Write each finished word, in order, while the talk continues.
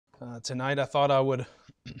Tonight I thought I would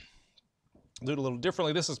do it a little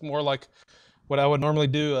differently. This is more like what I would normally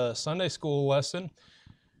do, a Sunday school lesson.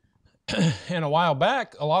 And a while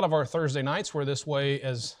back, a lot of our Thursday nights were this way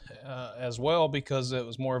as well, because it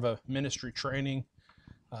was more of a ministry training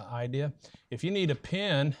idea. If you need a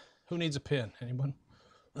pen, who needs a pen? Anyone?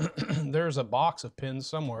 There's a box of pens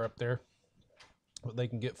somewhere up there that they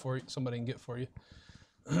can get for you. Somebody can get for you.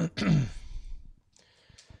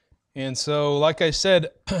 And so, like I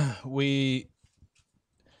said, we're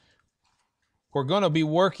going to be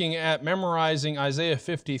working at memorizing Isaiah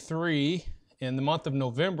 53 in the month of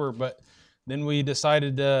November, but then we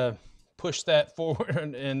decided to push that forward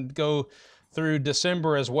and go through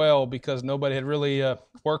December as well, because nobody had really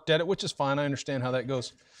worked at it, which is fine. I understand how that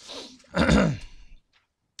goes.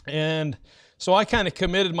 And so I kind of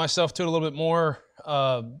committed myself to it a little bit more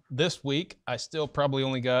this week. I still probably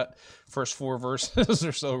only got first 4 verses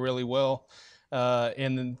or so really well.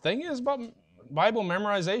 And the thing is about Bible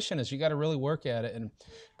memorization is you got to really work at it, and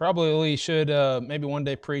probably should maybe one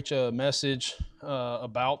day preach a message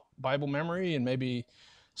about Bible memory and maybe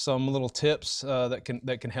some little tips that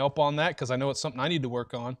can help on that, because I know it's something I need to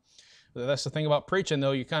work on. That's the thing about preaching,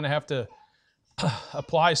 though. You kind of have to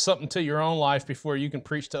apply something to your own life before you can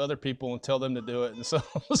preach to other people and tell them to do it. And so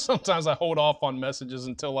sometimes I hold off on messages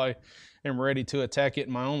until I am ready to attack it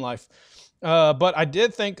in my own life. But I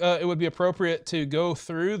did think it would be appropriate to go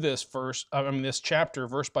through this chapter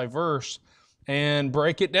verse by verse and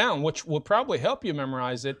break it down, which will probably help you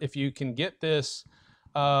memorize it if you can get this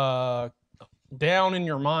down in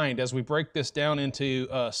your mind as we break this down into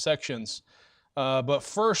sections. But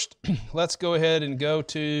first, let's go ahead and go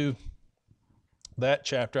to that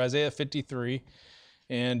chapter, Isaiah 53.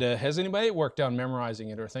 And has anybody worked on memorizing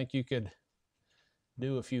it, or think you could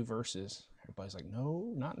do a fean verses? Everybody's like,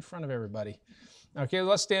 no, not in front of everybody. Okay,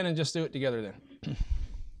 let's stand and just do it together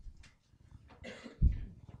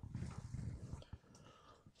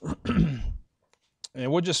then.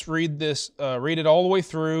 And we'll just read this, read it all the way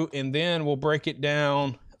through, and then we'll break it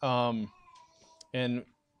down. And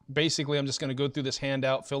basically, I'm just going to go through this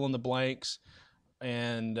handout, fill in the blanks,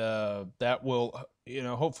 and that will,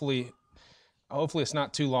 hopefully it's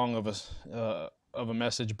not too long of a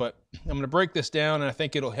message, but I'm going to break this down, and I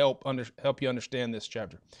think it'll help you understand this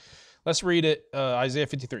chapter. Let's read it, Isaiah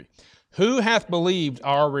 53. Who hath believed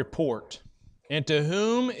our report, and to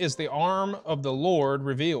whom is the arm of the Lord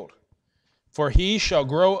revealed? For he shall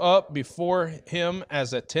grow up before him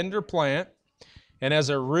as a tender plant, and as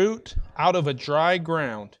a root out of a dry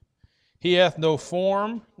ground. He hath no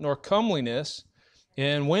form nor comeliness,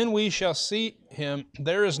 and when we shall see him,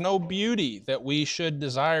 there is no beauty that we should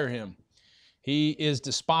desire him. He is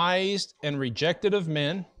despised and rejected of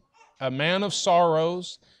men, a man of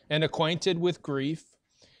sorrows and acquainted with grief.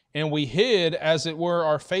 And we hid, as it were,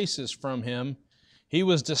 our faces from him. He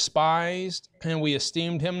was despised, and we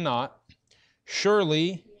esteemed him not.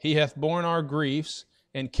 Surely he hath borne our griefs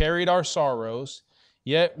and carried our sorrows.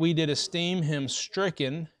 Yet we did esteem him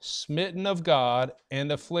stricken, smitten of God,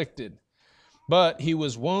 and afflicted. But he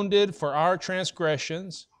was wounded for our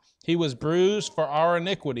transgressions. He was bruised for our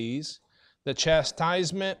iniquities. The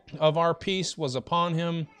chastisement of our peace was upon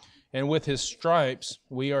him, and with his stripes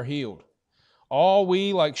we are healed. All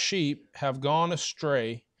we like sheep have gone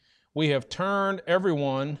astray. We have turned every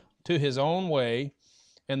one to his own way,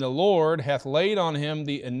 and the Lord hath laid on him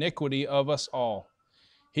the iniquity of us all.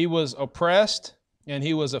 He was oppressed, and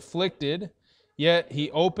he was afflicted, yet he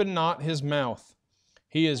opened not his mouth.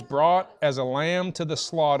 He is brought as a lamb to the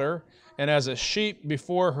slaughter, and as a sheep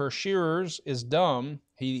before her shearers is dumb,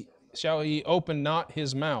 he open not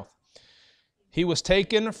his mouth. He was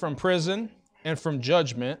taken from prison and from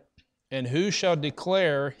judgment, and who shall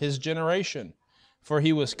declare his generation? For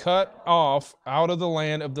he was cut off out of the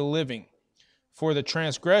land of the living. For the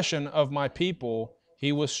transgression of my people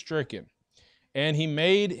he was stricken. And he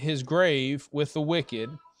made his grave with the wicked,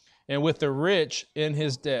 and with the rich in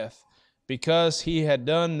his death, because he had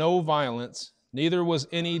done no violence, neither was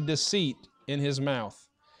any deceit in his mouth.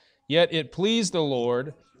 Yet it pleased the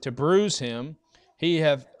Lord to bruise him. He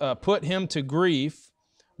hath put him to grief.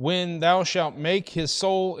 When thou shalt make his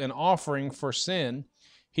soul an offering for sin,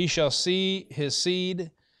 he shall see his seed,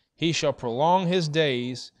 he shall prolong his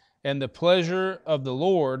days, and the pleasure of the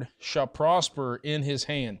Lord shall prosper in his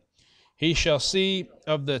hand. He shall see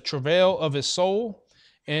of the travail of his soul,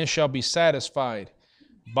 and shall be satisfied.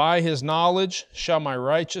 By his knowledge shall my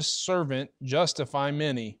righteous servant justify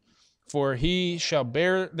many, for he shall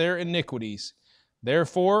bear their iniquities.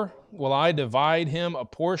 Therefore will I divide him a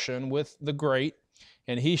portion with the great,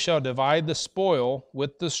 and he shall divide the spoil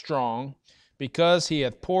with the strong, because he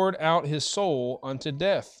hath poured out his soul unto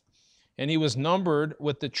death, and he was numbered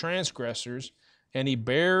with the transgressors, and he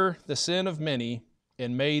bare the sin of many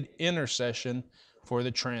and made intercession for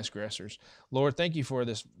the transgressors. Lord, thank you for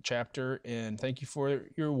this chapter, and thank you for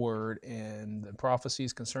your word and the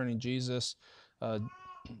prophecies concerning Jesus.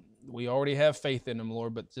 We already have faith in him,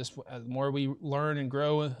 Lord, but just the more we learn and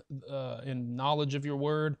grow in knowledge of your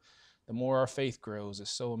word, the more our faith grows.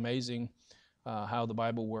 It's so amazing how the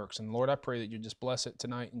Bible works. And Lord, I pray that you just bless it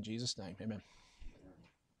tonight in Jesus' name. Amen.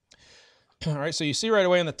 All right, so you see right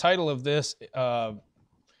away in the title of this,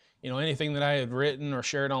 anything that I had written or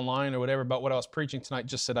shared online or whatever about what I was preaching tonight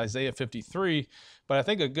just said Isaiah 53. But I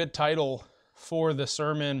think a good title for the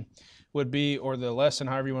sermon would be, or the lesson,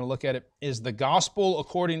 however you want to look at it, is The Gospel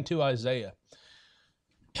According to Isaiah.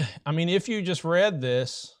 I mean, if you just read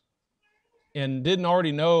this and didn't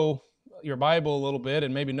already know your Bible a little bit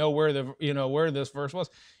and maybe know where this verse was,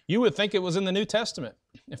 you would think it was in the New Testament.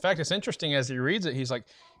 In fact, it's interesting as he reads it, he's like,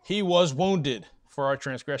 he was wounded for our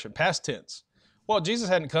transgression, past tense. Well, Jesus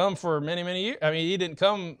hadn't come for many, many years. I mean, he didn't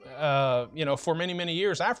come, for many, many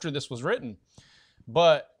years after this was written.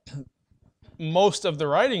 But most of the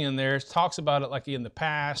writing in there talks about it like in the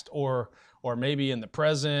past or maybe in the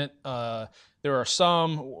present. There are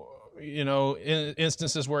some,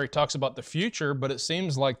 instances where he talks about the future, but it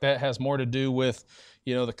seems like that has more to do with,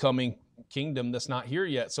 the coming kingdom that's not here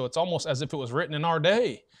yet. So it's almost as if it was written in our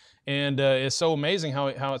day. And it's so amazing how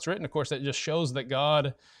it's written. Of course, that just shows that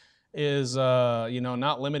God is,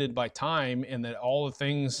 not limited by time, and that all the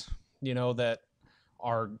things, that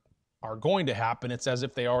are going to happen, it's as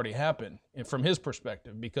if they already happened, and from his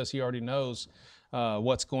perspective, because he already knows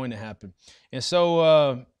what's going to happen. And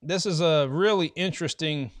so this is a really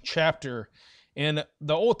interesting chapter. And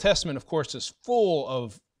the Old Testament, of course, is full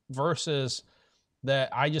of verses that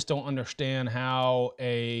I just don't understand how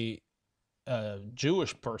a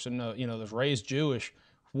Jewish person, that's raised Jewish,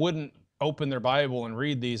 wouldn't open their Bible and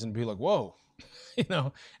read these and be like, whoa,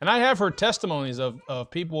 And I have heard testimonies of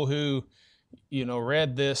people who,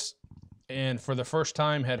 read this and for the first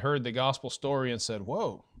time had heard the gospel story and said,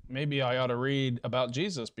 whoa, maybe I ought to read about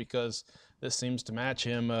Jesus because this seems to match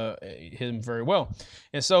him very well.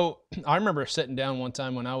 And so I remember sitting down one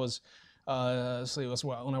time when I was, when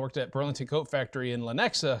I worked at Burlington Coat Factory in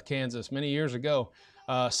Lenexa, Kansas, many years ago,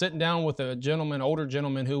 sitting down with a older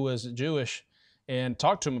gentleman who was Jewish, and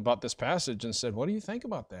talked to him about this passage and said, what do you think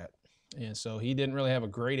about that? And so he didn't really have a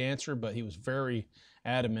great answer, but he was very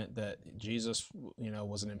adamant that Jesus,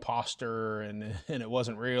 was an imposter and it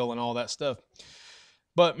wasn't real and all that stuff.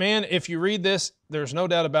 But man, if you read this, there's no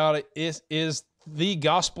doubt about it. It is the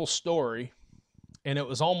gospel story. And it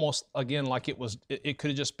was almost, again, like it could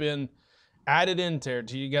have just been added into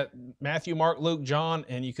it. You got Matthew, Mark, Luke, John,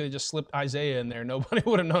 and you could have just slipped Isaiah in there. Nobody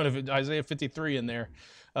would have known if it Isaiah 53 in there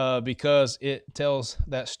because it tells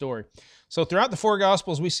that story. So throughout the four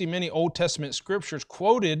Gospels, we see many Old Testament scriptures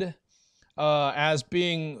quoted as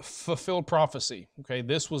being fulfilled prophecy. Okay,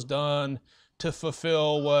 this was done to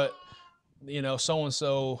fulfill what,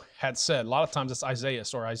 so-and-so had said. A lot of times it's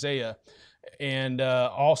Isaiah. And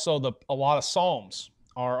also a lot of Psalms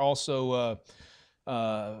are also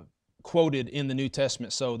quoted in the New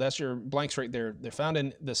Testament. So that's your blanks right there. They're found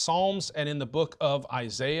in the Psalms and in the book of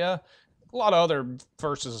Isaiah. A lot of other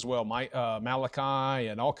verses as well, Malachi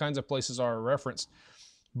and all kinds of places are referenced.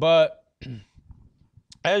 But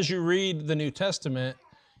as you read the New Testament,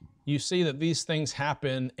 you see that these things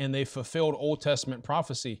happen and they fulfilled Old Testament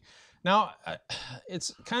prophecy. Now,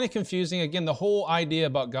 it's kind of confusing. Again, the whole idea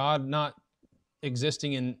about God not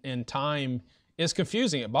existing in time is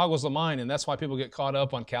confusing. It boggles the mind, and that's why people get caught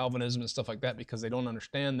up on Calvinism and stuff like that, because they don't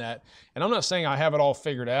understand that. And I'm not saying I have it all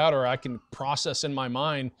figured out or I can process in my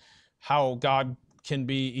mind how God can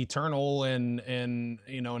be eternal and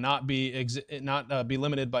not be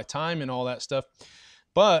limited by time and all that stuff.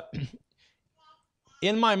 But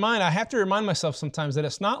in my mind, I have to remind myself sometimes that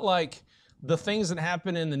it's not like the things that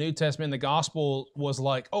happen in the New Testament, in the gospel, was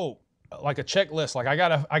like, like a checklist. Like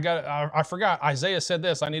I forgot Isaiah said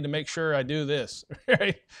this. I need to make sure I do this.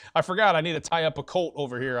 Right? I forgot I need to tie up a colt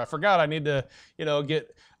over here. I forgot I need to,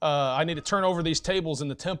 I need to turn over these tables in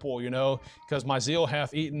the temple, because my zeal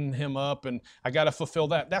hath eaten him up, and I got to fulfill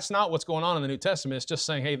that. That's not what's going on in the New Testament. It's just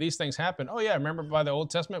saying, hey, these things happen. Oh yeah, remember by the Old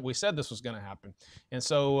Testament we said this was going to happen, and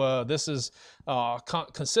so this is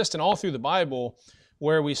consistent all through the Bible,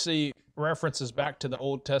 where we see references back to the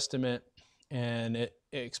Old Testament, and it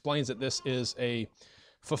explains that this is a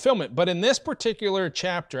fulfillment. But in this particular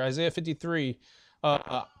chapter, Isaiah 53,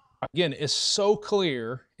 again, is so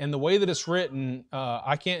clear, and the way that it's written,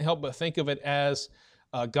 I can't help but think of it as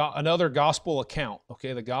another gospel account,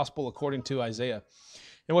 okay, the gospel according to Isaiah.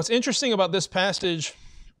 And what's interesting about this passage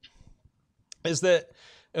is that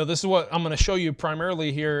this is what I'm going to show you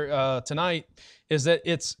primarily here tonight, is that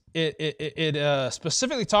it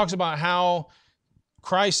specifically talks about how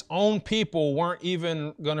Christ's own people weren't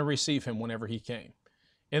even going to receive him whenever he came.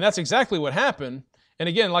 And that's exactly what happened. And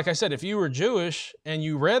again, like I said, if you were Jewish and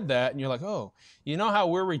you read that and you're like, oh, you know how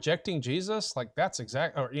we're rejecting Jesus? Like that's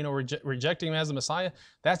rejecting him as the Messiah.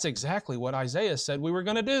 That's exactly what Isaiah said we were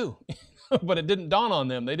going to do. But it didn't dawn on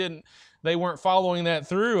them. They weren't following that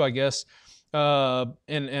through, I guess.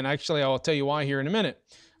 And actually, I'll tell you why here in a minute.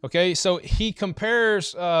 Okay, so he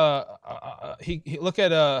compares, he look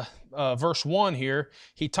at verse 1 here.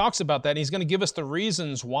 He talks about that, and he's going to give us the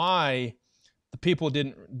reasons why the people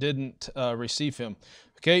didn't receive him.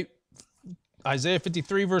 Okay, Isaiah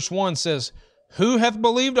 53 verse 1 says, "Who hath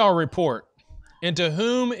believed our report? And to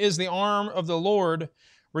whom is the arm of the Lord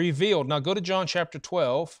revealed?" Now go to John chapter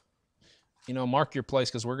 12. Mark your place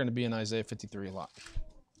because we're going to be in Isaiah 53 a lot.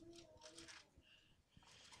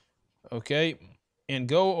 Okay, and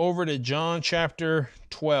go over to John chapter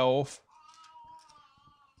 12.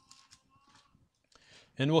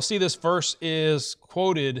 And we'll see this verse is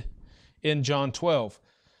quoted in John 12.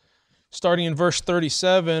 Starting in verse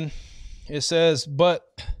 37, it says,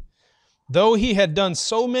 "But though he had done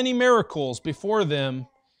so many miracles before them,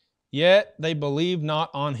 yet they believed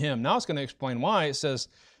not on him." Now it's going to explain why. It says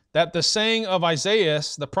that the saying of Isaiah,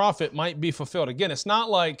 the prophet, might be fulfilled. Again, it's not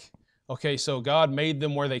like, okay, so God made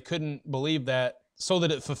them where they couldn't believe that so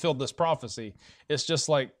that it fulfilled this prophecy. It's just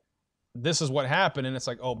like, this is what happened. And it's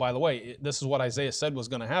like, oh, by the way, this is what Isaiah said was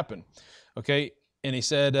going to happen. Okay. And he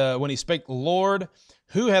said, when he spake, "Lord,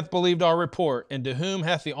 who hath believed our report? And to whom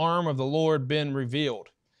hath the arm of the Lord been revealed?"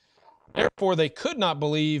 Therefore they could not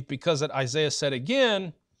believe, because that Isaiah said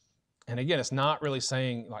again. And again, it's not really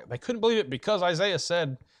saying like they couldn't believe it because Isaiah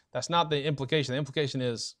said. That's not the implication. The implication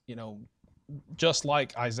is, just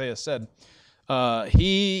like Isaiah said,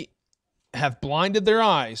 he hath blinded their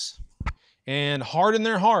eyes and hardened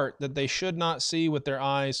their heart, that they should not see with their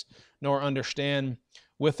eyes, nor understand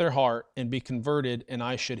with their heart, and be converted, and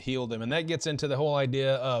I should heal them. And that gets into the whole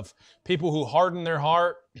idea of people who harden their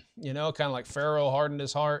heart, kind of like Pharaoh hardened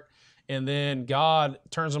his heart, and then God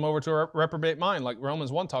turns them over to a reprobate mind, like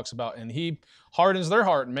Romans 1 talks about, and he hardens their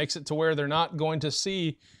heart and makes it to where they're not going to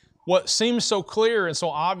see what seems so clear and so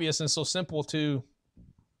obvious and so simple to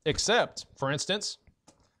accept. For instance,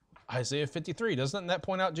 Isaiah 53, doesn't that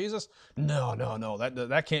point out Jesus? No,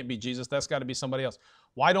 that can't be Jesus. That's got to be somebody else.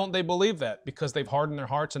 Why don't they believe that? Because they've hardened their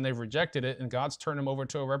hearts and they've rejected it, and God's turned them over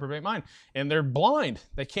to a reprobate mind, and they're blind.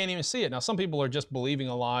 They can't even see it. Now, some people are just believing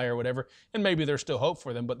a lie or whatever, and maybe there's still hope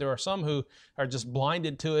for them, but there are some who are just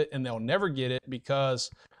blinded to it, and they'll never get it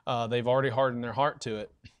because they've already hardened their heart to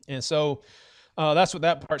it. And so that's what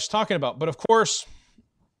that part's talking about. But of course,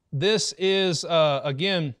 this is,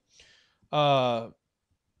 again,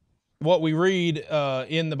 what we read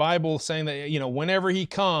in the Bible, saying that, whenever he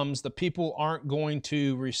comes, the people aren't going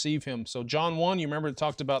to receive him. So John 1, you remember it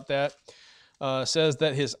talked about that, says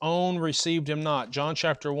that his own received him not. John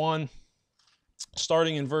chapter 1,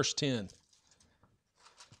 starting in verse 10.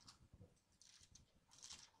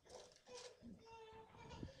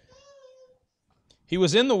 He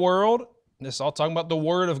was in the world. This is all talking about the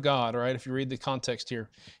Word of God, right? If you read the context here.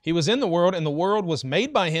 He was in the world, and the world was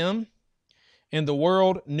made by him, and the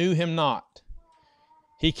world knew him not.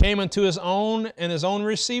 He came unto his own, and his own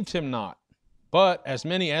received him not. But as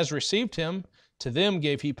many as received him, to them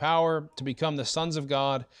gave he power to become the sons of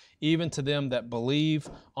God, even to them that believe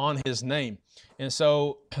on his name. And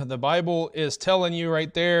so the Bible is telling you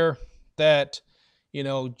right there that,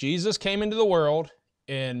 Jesus came into the world,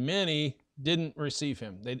 and many didn't receive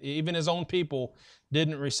him. Even his own people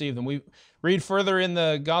didn't receive them. We read further in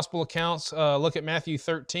the gospel accounts. Look at Matthew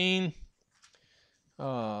 13.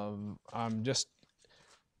 I'm just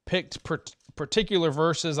picked particular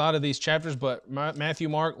verses out of these chapters, but Matthew,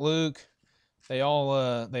 Mark, Luke, they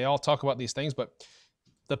all talk about these things. But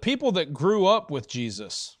the people that grew up with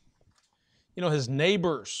Jesus, his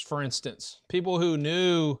neighbors, for instance, people who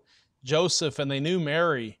knew Joseph and they knew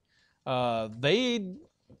Mary, they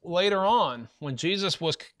later on, when Jesus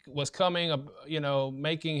was coming,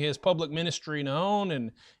 making his public ministry known,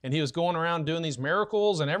 and he was going around doing these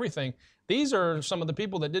miracles and everything, these are some of the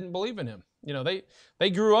people that didn't believe in him. They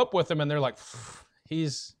grew up with him, and they're like,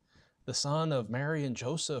 he's the son of Mary and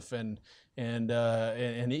Joseph, and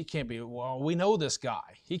he can't be. Well, we know this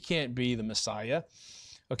guy. He can't be the Messiah.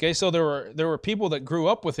 Okay, so there were people that grew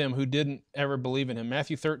up with him who didn't ever believe in him.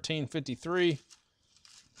 Matthew 13:53.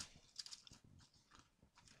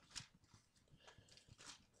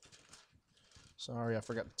 Sorry, I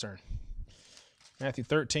forgot to turn. Matthew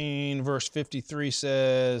 13, verse 53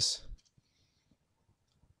 says,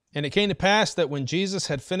 And it came to pass that when Jesus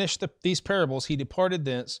had finished these parables, he departed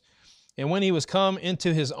thence. And when he was come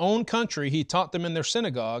into his own country, he taught them in their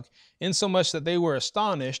synagogue, insomuch that they were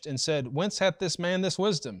astonished, and said, Whence hath this man this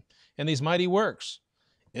wisdom, and these mighty works?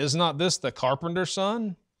 Is not this the carpenter's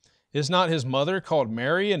son? Is not his mother called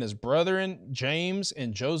Mary, and his brethren James,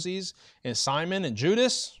 and Joses, and Simon, and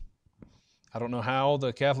Judas? I don't know how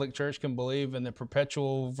the Catholic Church can believe in the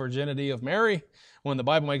perpetual virginity of Mary, when the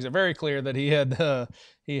Bible makes it very clear that he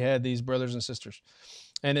had these brothers and sisters.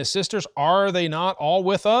 And his sisters, are they not all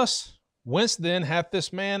with us? Whence then hath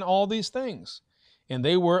this man all these things? And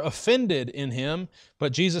they were offended in him.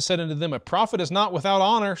 But Jesus said unto them, A prophet is not without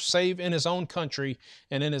honor, save in his own country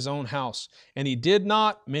and in his own house. And he did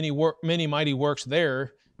not many mighty works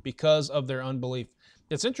there because of their unbelief.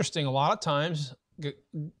 It's interesting, a lot of times,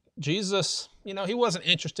 Jesus, he wasn't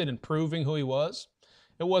interested in proving who he was.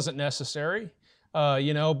 It wasn't necessary,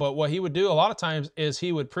 but what he would do a lot of times is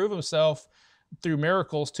he would prove himself through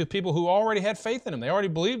miracles to people who already had faith in him. They already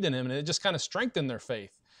believed in him, and it just kind of strengthened their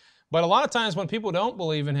faith. But a lot of times when people don't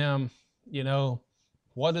believe in him,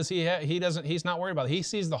 what does he have? He's not worried about it. He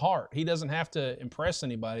sees the heart. He doesn't have to impress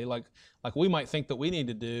anybody like we might think that we need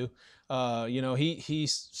to do.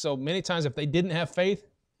 So many times if they didn't have faith,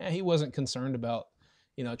 he wasn't concerned about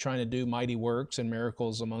trying to do mighty works and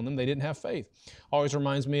miracles among them. They didn't have faith. Always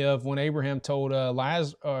reminds me of when Abraham told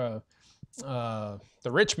the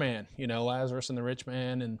rich man, Lazarus and the rich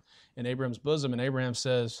man in Abraham's bosom. And Abraham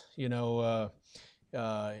says,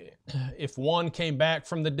 if one came back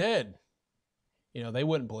from the dead, they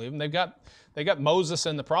wouldn't believe him. They got Moses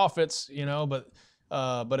and the prophets,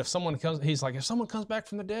 but if someone comes, he's like, if someone comes back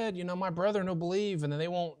from the dead, my brethren will believe, and then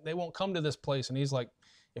they won't come to this place. And he's like,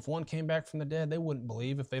 if one came back from the dead, they wouldn't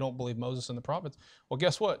believe if they don't believe Moses and the prophets. Well,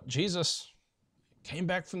 guess what? Jesus came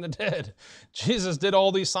back from the dead. Jesus did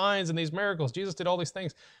all these signs and these miracles. Jesus did all these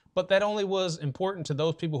things. But that only was important to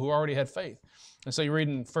those people who already had faith. And so you read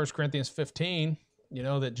in 1 Corinthians 15,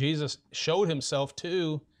 that Jesus showed himself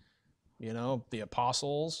to, the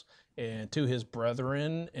apostles and to his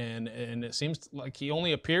brethren. And it seems like he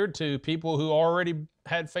only appeared to people who already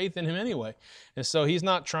had faith in him anyway. And so he's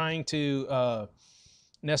not trying to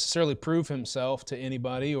necessarily prove himself to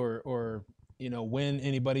anybody or win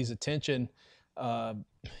anybody's attention.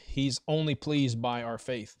 He's only pleased by our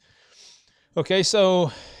faith. Okay,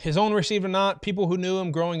 so his own received him not. People who knew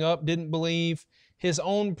him growing up didn't believe. His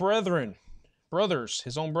own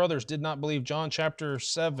his own brothers did not believe. John chapter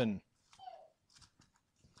 7.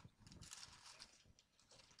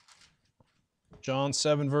 John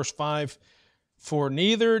 7 verse 5. For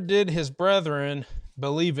neither did his brethren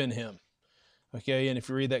believe in him. Okay, and if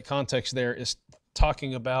you read that context there, it's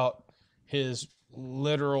talking about his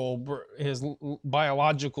biological,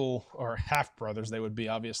 or half-brothers they would be,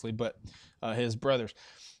 obviously, but his brothers.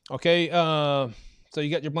 Okay, so you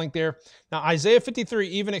got your blank there. Now, Isaiah 53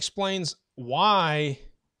 even explains why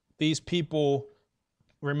these people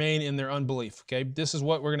remain in their unbelief. Okay, this is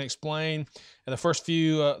what we're going to explain in the first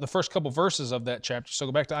couple verses of that chapter. So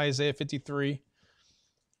go back to Isaiah 53.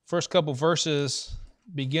 First couple verses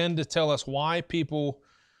begin to tell us why people,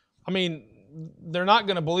 they're not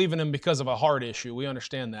going to believe in him because of a heart issue. We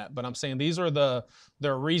understand that. But I'm saying these are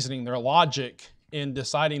their reasoning, their logic in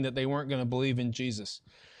deciding that they weren't going to believe in Jesus.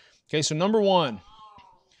 Okay, so number one,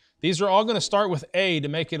 these are all going to start with A to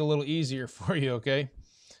make it a little easier for you, okay?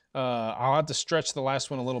 I'll have to stretch the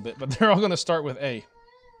last one a little bit, but they're all going to start with A.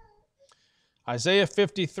 Isaiah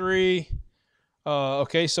 53.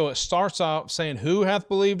 Okay, so it starts out saying, who hath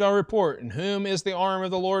believed our report, and whom is the arm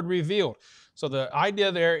of the Lord revealed? So the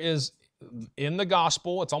idea there is in the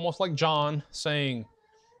gospel, it's almost like John saying,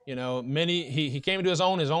 he came to his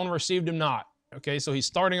own received him not. Okay, so he's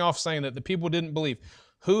starting off saying that the people didn't believe.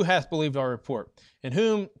 Who hath believed our report? And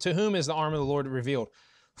to whom is the arm of the Lord revealed?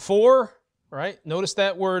 For, right? Notice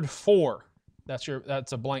that word for.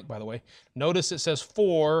 That's a blank, by the way. Notice it says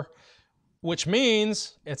for, which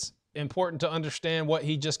means it's important to understand what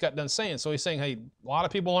he just got done saying. So he's saying, hey, a lot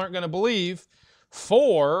of people aren't going to believe.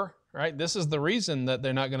 For, right? This is the reason that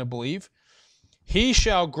they're not going to believe. He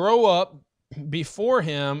shall grow up before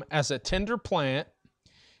him as a tender plant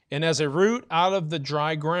and as a root out of the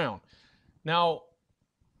dry ground. Now,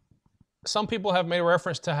 some people have made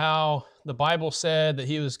reference to how the Bible said that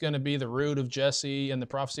he was going to be the root of Jesse and the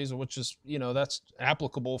prophecies, which is, that's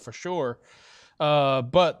applicable for sure.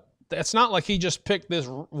 But it's not like he just picked this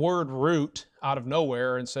word root out of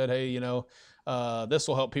nowhere and said, hey, this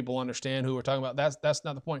will help people understand who we're talking about. That's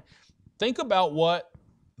not the point. Think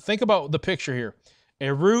about the picture here.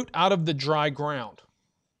 A root out of the dry ground.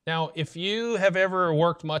 Now, if you have ever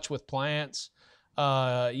worked much with plants,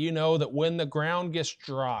 you know that when the ground gets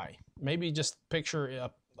dry, maybe just picture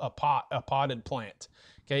a potted plant,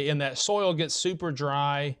 okay, and that soil gets super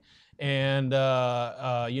dry and,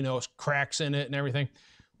 you know, cracks in it and everything.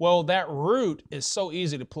 Well, that root is so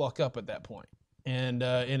easy to pluck up at that point. And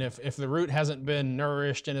if the root hasn't been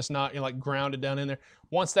nourished and it's not, you know, like grounded down in there,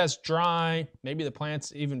 once that's dry, maybe the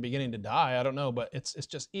plant's even beginning to die. I don't know, but it's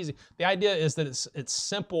just easy. The idea is that it's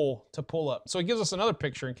simple to pull up. So it gives us another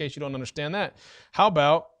picture in case you don't understand that. How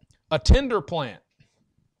about a tender plant?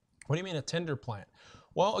 What do you mean a tender plant?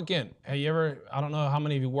 Well, again, have you ever, I don't know how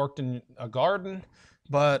many of you worked in a garden,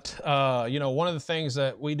 but you know, one of the things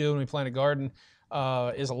that we do when we plant a garden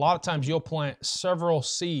is a lot of times you'll plant several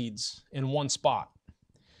seeds in one spot.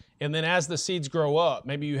 And then as the seeds grow up,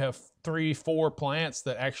 maybe you have 3, 4 plants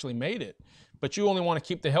that actually made it, but you only want to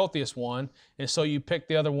keep the healthiest one. And so you pick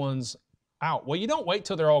the other ones out. Well, you don't wait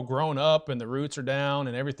till they're all grown up and the roots are down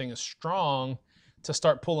and everything is strong to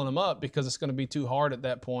start pulling them up, because it's going to be too hard at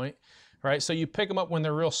that point. Right? So you pick them up when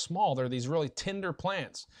they're real small. They're these really tender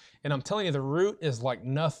plants. And I'm telling you, the root is like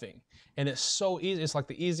nothing. And it's so easy. It's like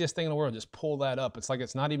the easiest thing in the world. Just pull that up. It's like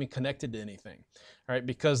it's not even connected to anything, right?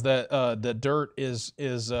 Because the dirt is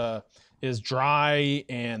dry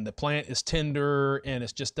and the plant is tender and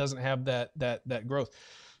it just doesn't have that growth.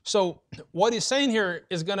 So what he's saying here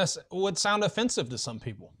is would sound offensive to some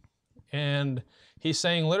people. And he's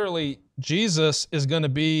saying literally Jesus is going to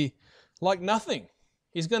be like nothing.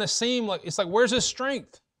 He's going to seem like, it's like, where's his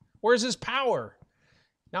strength? Where's his power?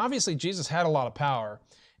 Now, obviously, Jesus had a lot of power.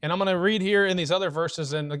 And I'm going to read here in these other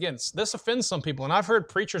verses. And again, this offends some people. And I've heard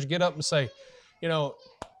preachers get up and say, you know,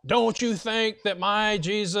 don't you think that my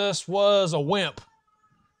Jesus was a wimp?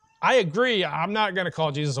 I agree. I'm not going to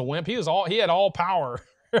call Jesus a wimp. He had all power,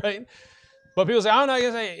 right? But people say, I'm not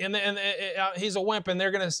going to say, and he's a wimp. And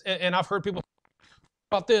they're going to, and I've heard people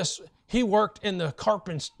about this. He worked in the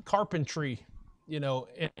carpentry, you know,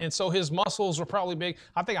 and so his muscles were probably big.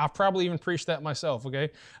 I think I've probably even preached that myself, okay?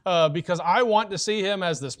 Because I want to see him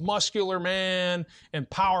as this muscular man and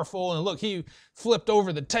powerful. And look, he flipped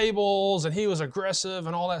over the tables and he was aggressive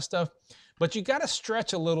and all that stuff. But you got to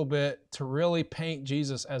stretch a little bit to really paint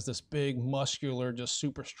Jesus as this big, muscular, just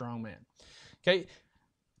super strong man. Okay?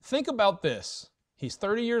 Think about this. He's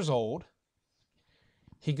 30 years old.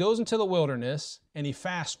 He goes into the wilderness and he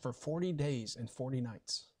fasts for 40 days and 40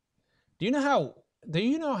 nights. Do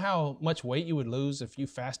you know how much weight you would lose if you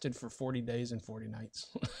fasted for 40 days and 40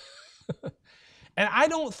 nights? And I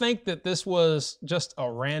don't think that this was just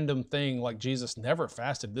a random thing like Jesus never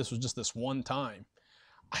fasted. This was just this one time.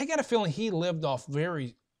 I got a feeling he lived off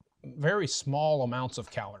very, very small amounts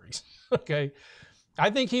of calories, okay?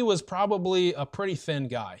 I think he was probably a pretty thin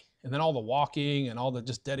guy. And then all the walking and all the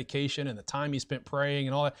just dedication and the time he spent praying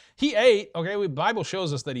and all that. He ate, okay? The Bible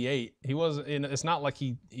shows us that he ate. It's not like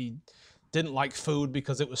he didn't like food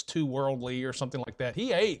because it was too worldly or something like that.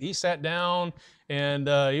 He ate. He sat down and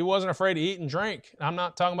he wasn't afraid to eat and drink. I'm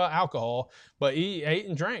not talking about alcohol, but he ate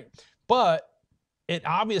and drank. But it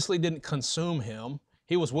obviously didn't consume him.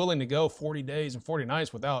 He was willing to go 40 days and 40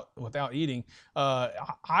 nights without eating.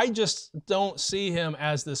 I just don't see him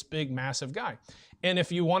as this big, massive guy. And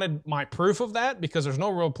if you wanted my proof of that, because there's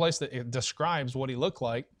no real place that it describes what he looked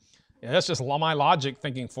like, that's just my logic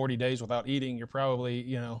thinking 40 days without eating, you're probably,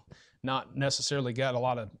 you know, not necessarily got a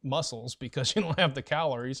lot of muscles because you don't have the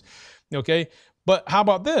calories, okay? But how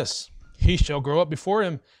about this? He shall grow up before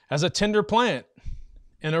him as a tender plant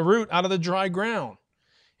and a root out of the dry ground.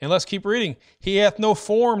 And let's keep reading. He hath no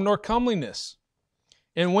form nor comeliness.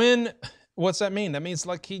 And what's that mean? That means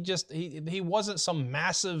like he wasn't some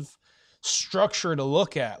massive structure to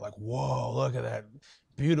look at. Like, whoa, look at that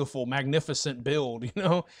beautiful, magnificent build, you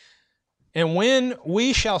know? And when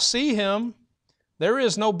we shall see him, there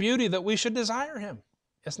is no beauty that we should desire him.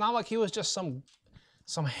 It's not like he was just some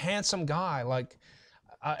handsome guy. Like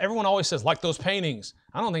everyone always says, like those paintings.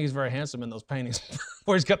 I don't think he's very handsome in those paintings,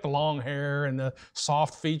 where he's got the long hair and the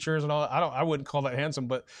soft features and all. I wouldn't call that handsome,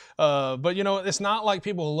 but you know, it's not like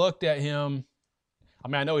people looked at him. I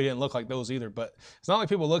mean, I know he didn't look like those either, but it's not like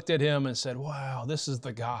people looked at him and said, "Wow, this is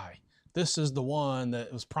the guy. This is the one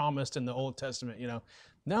that was promised in the Old Testament." You know.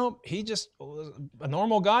 No, he just was a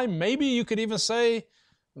normal guy. Maybe you could even say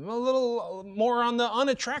a little more on the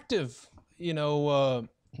unattractive, you know,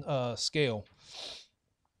 scale.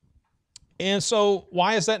 And so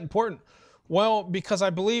why is that important? Well, because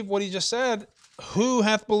I believe what he just said, who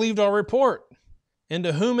hath believed our report? And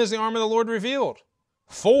to whom is the arm of the Lord revealed?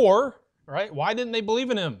 Right? Why didn't they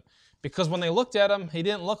believe in him? Because when they looked at him, he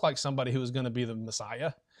didn't look like somebody who was going to be the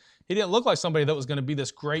Messiah. He didn't look like somebody that was going to be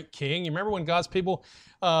this great king. You remember when God's people,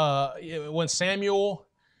 when Samuel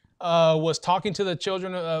was talking to the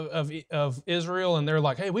children of Israel, and they're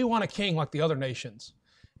like, hey, we want a king like the other nations.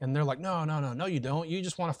 And they're like, no, you don't. You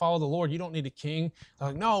just want to follow the Lord. You don't need a king. They're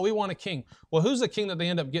like, no, we want a king. Well, who's the king that they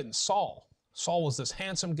end up getting? Saul. Saul was this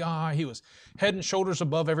handsome guy. He was head and shoulders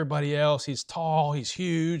above everybody else. He's tall. He's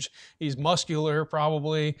huge. He's muscular,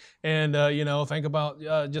 probably. And, think about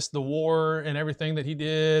just the war and everything that he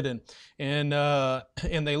did. And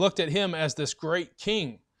they looked at him as this great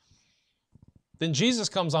king. Then Jesus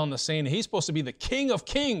comes on the scene. And he's supposed to be the King of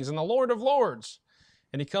Kings and the Lord of Lords.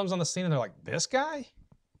 And he comes on the scene and they're like, this guy?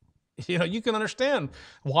 You can understand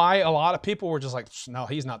why a lot of people were just like, no,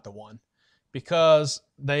 he's not the one. Because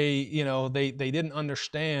they didn't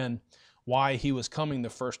understand why he was coming the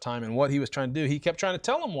first time and what he was trying to do. He kept trying to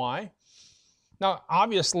tell them why. Now,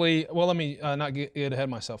 obviously, well, let me not get ahead of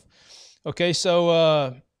myself. Okay, so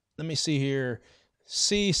let me see here.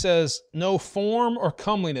 C says, no form or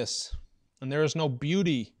comeliness, and there is no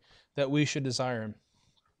beauty that we should desire him.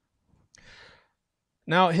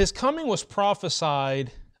 Now, his coming was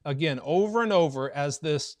prophesied, again, over and over as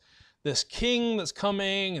this king that's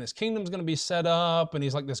coming, and his kingdom's going to be set up, and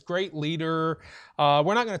he's like this great leader.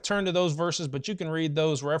 We're not going to turn to those verses, but you can read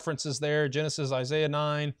those references there, Genesis, Isaiah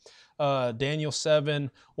 9, Daniel 7,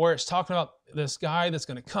 where it's talking about this guy that's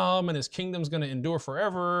going to come, and his kingdom's going to endure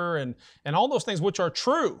forever, and all those things, which are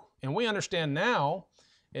true. And we understand now,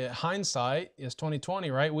 hindsight is 2020,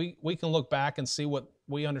 right? We can look back and see what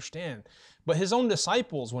we understand. But his own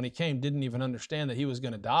disciples, when he came, didn't even understand that he was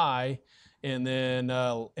going to die. And then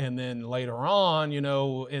later on,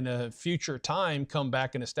 in a future time, come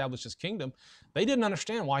back and establish his kingdom. They didn't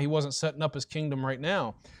understand why he wasn't setting up his kingdom right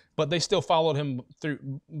now, but they still followed him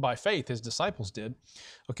by faith. His disciples did.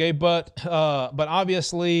 Okay, but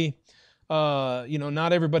obviously,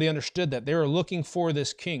 not everybody understood that. They were looking for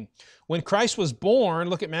this king. When Christ was born,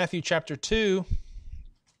 look at Matthew chapter 2.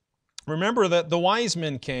 Remember that the wise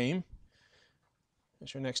men came.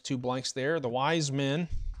 There's your next two blanks there. The wise men.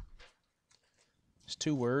 There's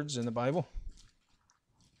two words in the Bible.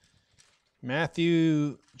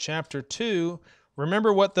 Matthew chapter 2.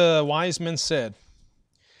 Remember what the wise men said.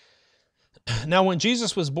 Now when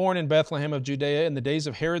Jesus was born in Bethlehem of Judea in the days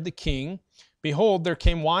of Herod the king, behold, there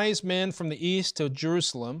came wise men from the east to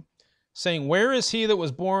Jerusalem, saying, where is he that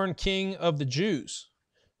was born King of the Jews?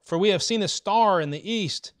 For we have seen a star in the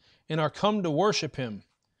east, and are come to worship him.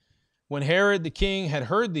 When Herod the king had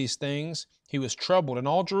heard these things, he was troubled, and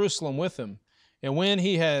all Jerusalem with him. And when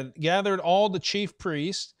he had gathered all the chief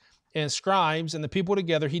priests and scribes and the people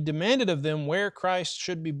together, he demanded of them where Christ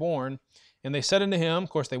should be born. And they said unto him, of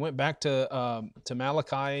course, they went back to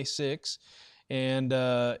Malachi 6, and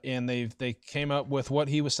they came up with what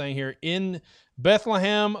he was saying here. In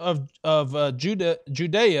Bethlehem of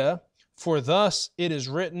Judea, for thus it is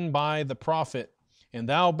written by the prophet, and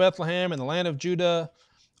thou, Bethlehem, in the land of Judah,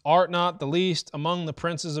 art not the least among the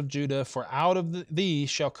princes of Judah, for out of thee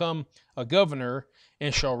shall come a governor,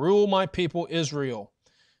 and shall rule my people Israel.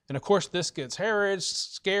 And of course, this gets Herod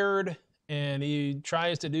scared, and he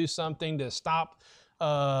tries to do something to stop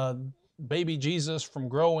baby Jesus from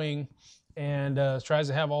growing, and tries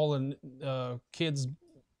to have all the kids,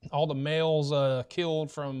 all the males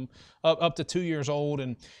killed from up to 2 years old.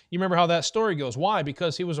 And you remember how that story goes. Why?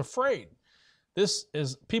 Because he was afraid.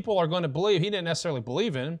 People are going to believe. He didn't necessarily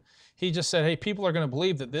believe in him. He just said, hey, people are going to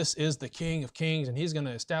believe that this is the King of Kings, and he's going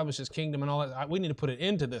to establish his kingdom and all that. We need to put it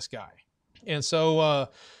into this guy. And so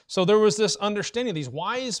there was this understanding. These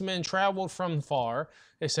wise men traveled from far.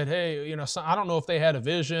 They said, hey, I don't know if they had a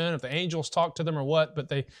vision, if the angels talked to them or what, but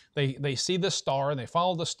they see the star, and they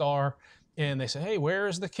follow the star, and they say, hey, where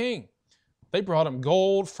is the king? They brought him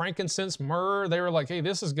gold, frankincense, myrrh. They were like, hey,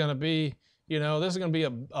 this is going to be,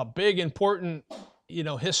 a big, important,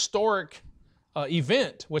 historic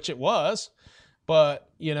event, which it was. But,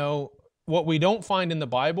 what we don't find in the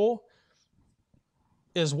Bible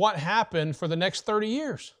is what happened for the next 30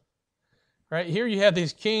 years. Right? Here you have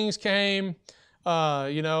these kings came,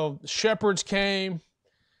 shepherds came.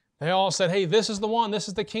 They all said, hey, this is the one. This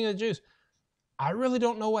is the King of the Jews. I really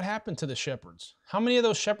don't know what happened to the shepherds. How many of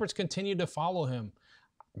those shepherds continued to follow him?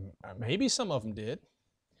 Maybe some of them did.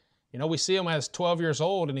 We see him as 12 years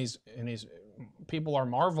old, and he's people are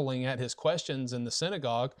marveling at his questions in the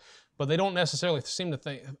synagogue, but they don't necessarily seem to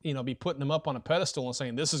think, be putting him up on a pedestal and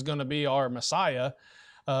saying, this is going to be our Messiah.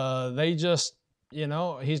 They just,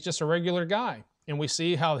 he's just a regular guy. And we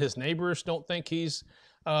see how his neighbors don't think he's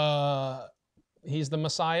the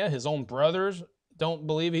Messiah. His own brothers don't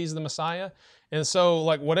believe he's the Messiah. And so,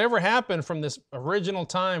 whatever happened from this original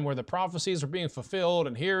time where the prophecies are being fulfilled,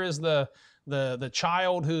 and here is the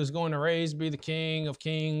child who's going to be the King of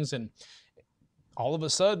Kings, and All of a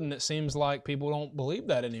sudden, it seems like people don't believe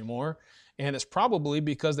that anymore. And it's probably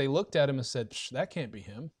because they looked at him and said, that can't be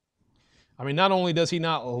him. I mean, not only does he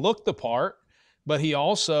not look the part, but he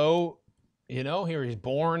also, here he's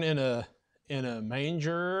born in a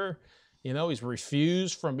manger. He's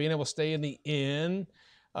refused from being able to stay in the inn.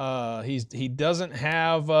 He doesn't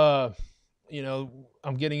have, I'm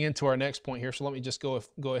getting into our next point here, so let me just go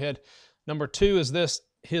ahead. Number 2 is this,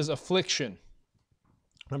 his affliction.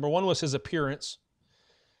 Number 1 was his appearance.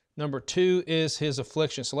 Number 2 is his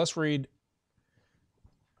affliction. So let's read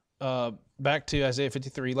back to Isaiah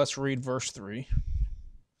 53. Let's read verse 3.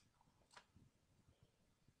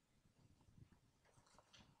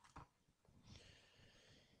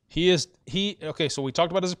 Okay, so we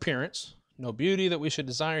talked about his appearance. No beauty that we should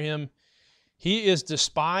desire him. He is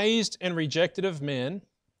despised and rejected of men,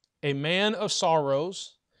 a man of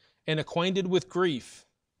sorrows and acquainted with grief.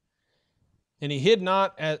 And he hid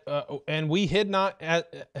not, and we hid not,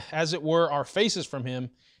 as it were, our faces from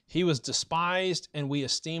him. He was despised, and we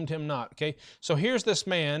esteemed him not. Okay, so here's this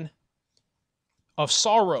man of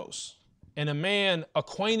sorrows and a man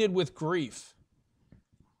acquainted with grief.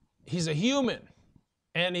 He's a human,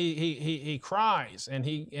 and he cries, and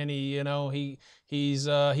he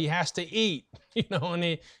has to eat, and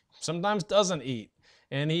he sometimes doesn't eat.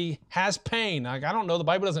 And he has pain. Like, I don't know, the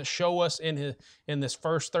Bible doesn't show us in this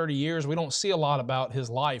first 30 years, we don't see a lot about his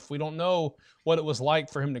life. We don't know what it was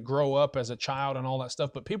like for him to grow up as a child and all that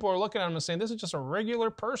stuff. But people are looking at him and saying, this is just a regular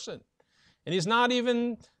person. And he's not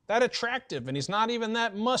even that attractive. And he's not even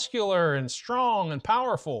that muscular and strong and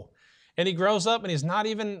powerful. And he grows up and he's not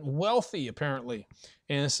even wealthy, apparently.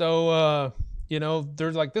 And so,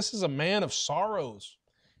 they're like, this is a man of sorrows.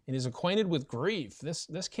 And he's acquainted with grief.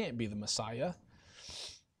 This can't be the Messiah.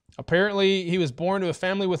 Apparently, he was born to a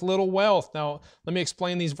family with little wealth. Now, let me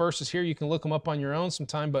explain these verses here. You can look them up on your own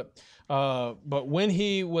sometime. But when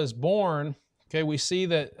he was born, okay, we see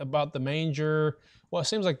that about the manger. Well, it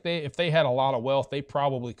seems like if they had a lot of wealth, they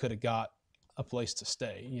probably could have got a place to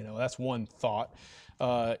stay. That's one thought.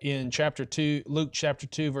 In chapter 2, Luke chapter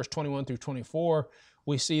 2, verse 21 through 24,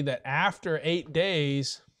 we see that after 8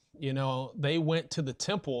 days, they went to the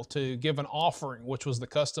temple to give an offering, which was the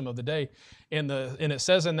custom of the day. And it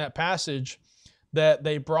says in that passage that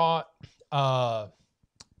they brought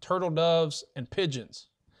turtle doves and pigeons.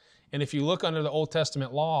 And if you look under the Old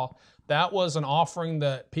Testament law, that was an offering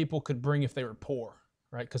that people could bring if they were poor,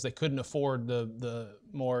 right? Because they couldn't afford the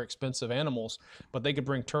more expensive animals, but they could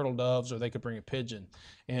bring turtle doves or they could bring a pigeon.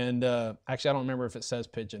 And actually, I don't remember if it says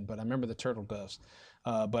pigeon, but I remember the turtle doves.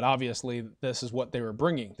 But obviously, this is what they were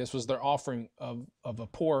bringing. This was their offering of a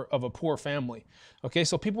poor family. Okay,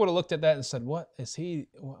 so people would have looked at that and said, what is he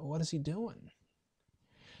doing?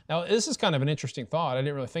 Now, this is kind of an interesting thought. I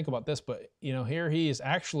didn't really think about this, but here he is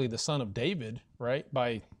actually the son of David, right?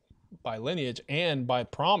 By lineage and by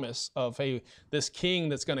promise of, hey, this king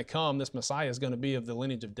that's going to come, this Messiah is going to be of the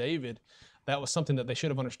lineage of David. That was something that they should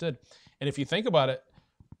have understood. And if you think about it,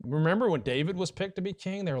 remember when David was picked to be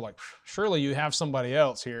king? They were like, surely you have somebody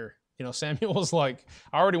else here. Samuel was like,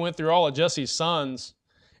 I already went through all of Jesse's sons.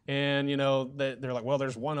 And, they're like, well,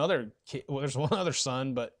 there's one other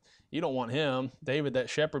son, but you don't want him. David, that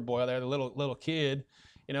shepherd boy there, the little kid,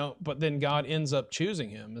 but then God ends up choosing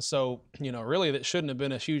him. And so, really that shouldn't have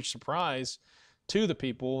been a huge surprise to the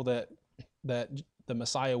people that the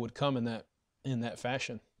Messiah would come in that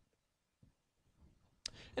fashion.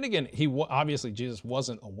 And again, obviously Jesus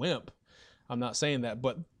wasn't a wimp. I'm not saying that,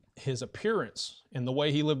 but his appearance and the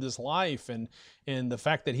way he lived his life and the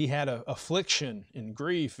fact that he had affliction and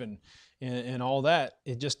grief and all that,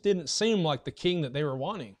 it just didn't seem like the king that they were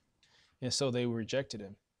wanting. And so they rejected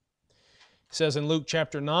him. It says in Luke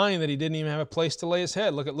chapter 9 that he didn't even have a place to lay his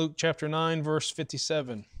head. Look at Luke chapter 9, verse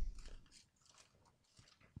 57.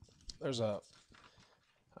 I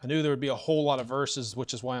knew there would be a whole lot of verses,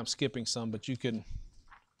 which is why I'm skipping some, but you can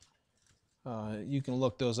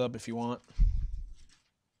look those up if you want.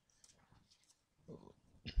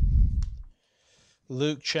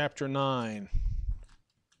 Luke chapter 9.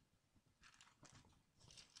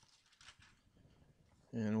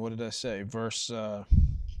 And what did I say? Verse, I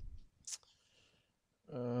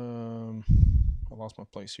lost my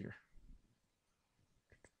place here.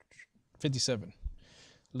 57.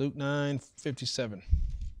 Luke 9, 57.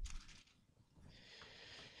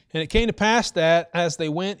 And it came to pass that as they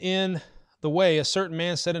went in the way, a certain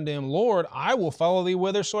man said unto him, Lord, I will follow thee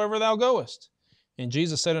whithersoever thou goest. And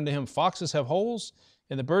Jesus said unto him, Foxes have holes,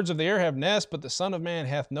 and the birds of the air have nests, but the Son of Man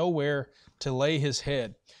hath nowhere to lay his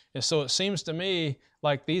head. And so it seems to me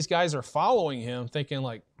like these guys are following him, thinking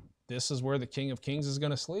like, this is where the King of Kings is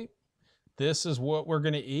going to sleep. this is what we're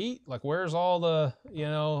going to eat? Like, where's all the,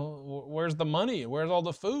 where's the money? Where's all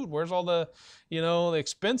the food? Where's all the, the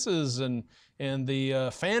expenses and the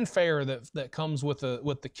fanfare that comes with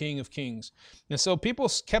the King of Kings? And so people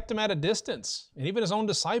kept him at a distance, and even his own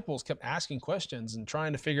disciples kept asking questions and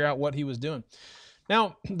trying to figure out what he was doing.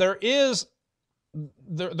 Now, there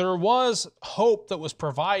was hope that was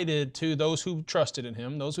provided to those who trusted in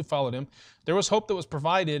him, those who followed him. There was hope that was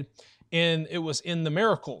provided, and it was in the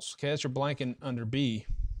miracles. Okay, that's your blanking under B.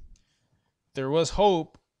 There was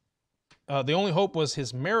hope. The only hope was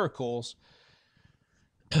his miracles.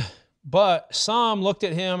 But some looked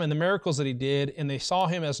at him and the miracles that he did, and they saw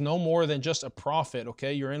him as no more than just a prophet.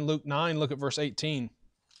 Okay, you're in Luke 9. Look at verse 18.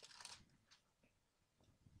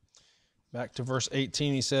 Back to verse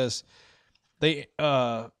 18, he says, they,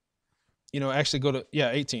 actually go to,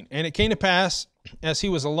 18. And it came to pass, as he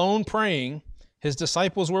was alone praying, his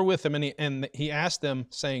disciples were with him, and he asked them,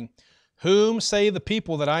 saying, whom say the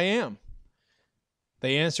people that I am?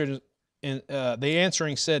 They answering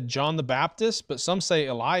said, John the Baptist, but some say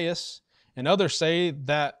Elias, and others say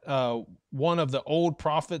that one of the old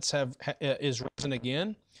prophets is risen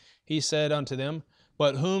again. He said unto them,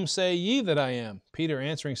 but whom say ye that I am? Peter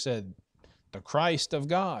answering said, the Christ of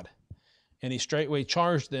God. And he straightway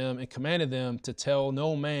charged them and commanded them to tell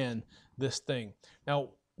no man this thing. Now,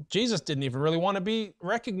 Jesus didn't even really want to be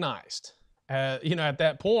recognized. At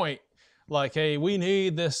that point, like, hey, we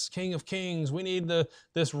need this King of Kings. We need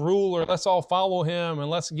this ruler. Let's all follow him, and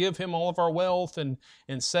let's give him all of our wealth and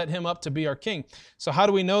set him up to be our king. So how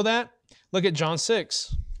do we know that? Look at John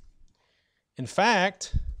 6. In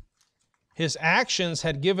fact, his actions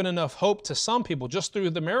had given enough hope to some people, just through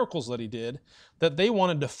the miracles that he did, that they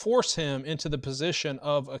wanted to force him into the position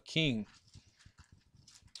of a king.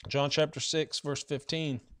 John chapter 6, verse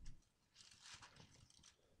 15.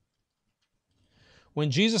 When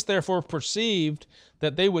Jesus therefore perceived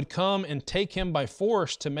that they would come and take him by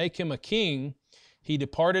force to make him a king, he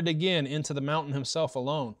departed again into the mountain himself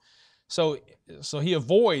alone. So he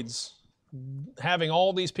avoids having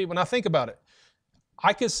all these people. Now think about it.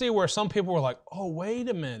 I could see where some people were like, oh, wait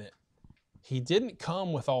a minute. He didn't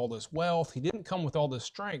come with all this wealth. He didn't come with all this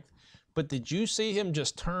strength. But did you see him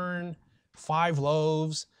just turn 5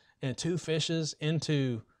 loaves and 2 fishes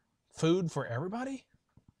into food for everybody?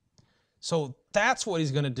 So that's what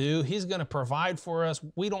he's going to do. He's going to provide for us.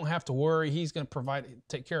 We don't have to worry. He's going to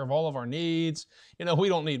take care of all of our needs. We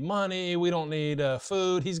don't need money. We don't need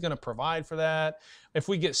food. He's going to provide for that. If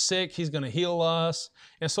we get sick, he's going to heal us.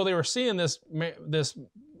 And so they were seeing this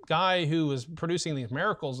guy who was producing these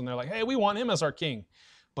miracles, and they're like, hey, we want him as our king.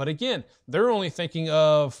 But again, they're only thinking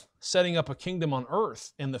of setting up a kingdom on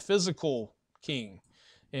earth and the physical king.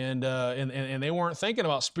 And they weren't thinking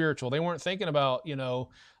about spiritual. They weren't thinking about,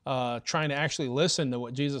 trying to actually listen to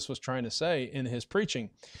what Jesus was trying to say in his preaching.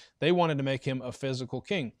 They wanted to make him a physical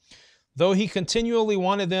king. Though he continually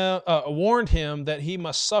warned him that he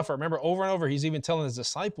must suffer. Remember, over and over, he's even telling his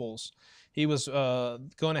disciples he was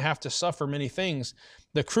going to have to suffer many things.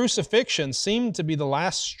 The crucifixion seemed to be the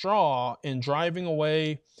last straw in driving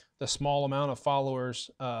away the small amount of followers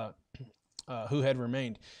who had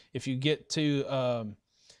remained. If you get to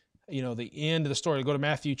the end of the story, go to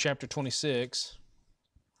Matthew chapter 26.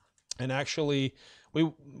 And actually,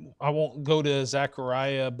 I won't go to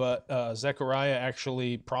Zechariah, but Zechariah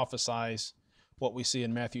actually prophesies what we see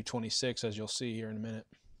in Matthew 26, as you'll see here in a minute.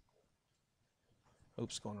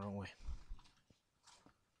 Oops, going the wrong way.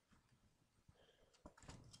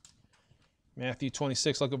 Matthew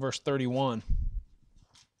 26, look at verse 31.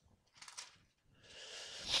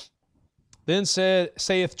 Then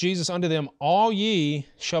saith Jesus unto them, all ye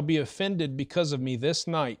shall be offended because of me this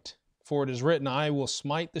night. For it is written, I will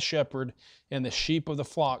smite the shepherd, and the sheep of the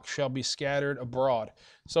flock shall be scattered abroad.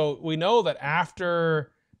 So we know that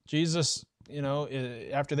after Jesus,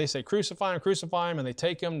 after they say, crucify him, and they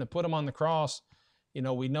take him to put him on the cross,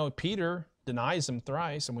 we know Peter denies him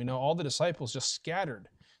thrice, and we know all the disciples just scattered.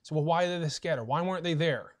 So, well, why did they scatter? Why weren't they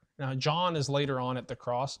there? Now, John is later on at the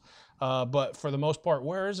cross, but for the most part,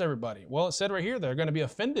 where is everybody? Well, it said right here, they're going to be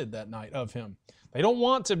offended that night of him. They don't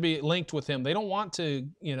want to be linked with him. They don't want to,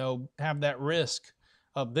 have that risk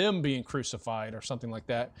of them being crucified or something like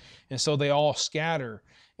that. And so they all scatter.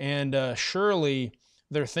 And surely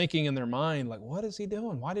they're thinking in their mind, like, what is he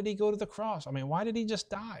doing? Why did he go to the cross? I mean, why did he just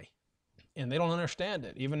die? And they don't understand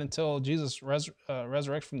it. Even until Jesus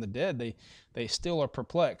resurrects from the dead, they still are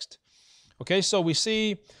perplexed. Okay, so we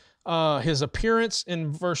see his appearance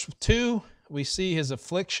in verse 2. We see his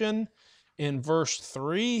affliction in verse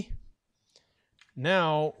 3.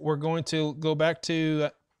 Now we're going to go back to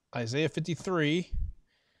Isaiah 53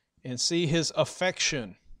 and see his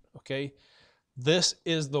affection. Okay, This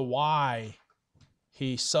is the why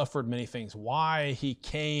he suffered many things, why he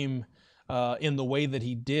came in the way that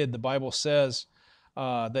he did. The Bible says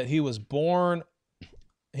that he was born,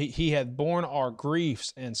 he had borne our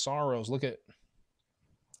griefs and sorrows. Look at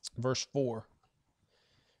verse 4.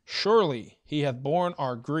 Surely he hath borne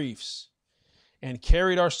our griefs and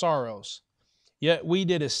carried our sorrows. Yet we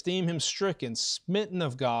did esteem him stricken, smitten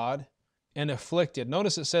of God, and afflicted.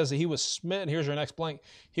 Notice it says that he was smitten. Here's your next blank.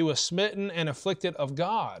 He was smitten and afflicted of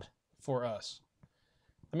God for us.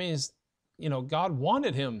 I mean, God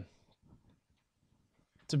wanted him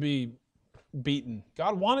to be beaten.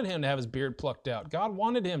 God wanted him to have his beard plucked out. God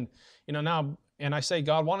wanted him, now, and I say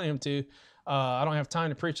God wanted him to. I don't have time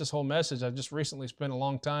to preach this whole message. I've just recently spent a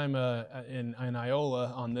long time in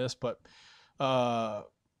Iola on this, but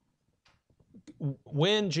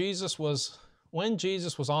when Jesus was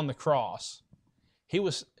on the cross, he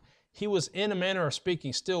was in a manner of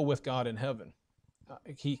speaking still with God in heaven,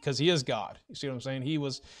 because he is God. You see what I'm saying?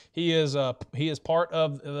 He is part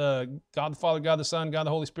of the God the Father, God the Son, God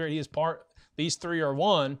the Holy Spirit. He is part. These three are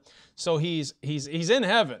one. So he's in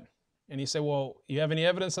heaven. And you say, well, you have any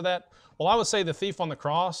evidence of that? Well, I would say the thief on the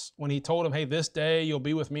cross, when he told him, hey, this day you'll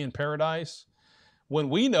be with me in paradise, when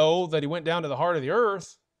we know that he went down to the heart of the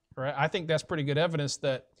earth, right? I think that's pretty good evidence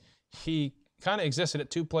that he kind of existed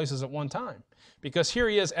at two places at one time. Because here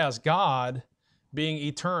he is as God, being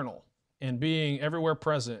eternal and being everywhere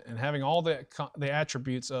present and having all the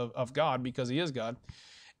attributes of God, because he is God.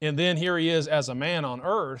 And then here he is as a man on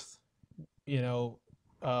earth,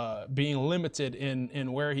 being limited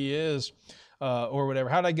in where he is or whatever.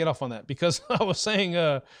 How did I get off on that? Because I was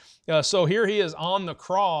saying, so here he is on the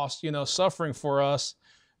cross, suffering for us.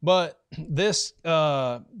 But this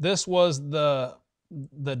was the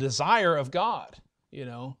desire of God.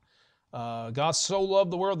 God so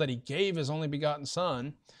loved the world that he gave his only begotten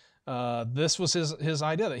Son. This was his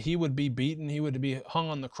idea, that he would be beaten, he would be hung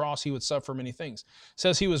on the cross, he would suffer many things. It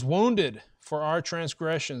says he was wounded for our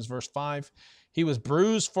transgressions, verse 5. He was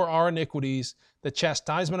bruised for our iniquities. The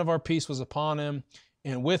chastisement of our peace was upon him,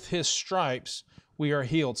 and with his stripes we are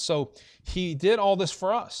healed. So he did all this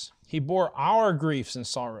for us. He bore our griefs and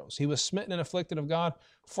sorrows. He was smitten and afflicted of God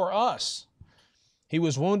for us. He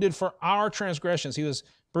was wounded for our transgressions. He was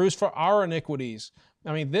bruised for our iniquities.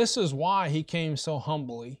 I mean, this is why he came so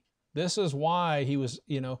humbly. This is why he was,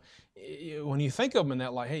 when you think of him in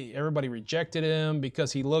that light, hey, everybody rejected him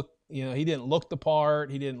because he looked, he didn't look the part.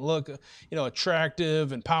 He didn't look,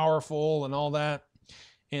 attractive and powerful and all that.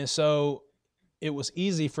 And so it was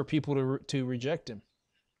easy for people to reject him.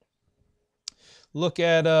 Look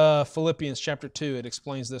at Philippians chapter 2. It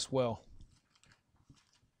explains this well.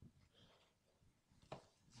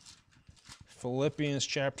 Philippians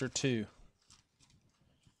chapter 2.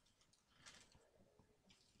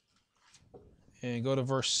 And go to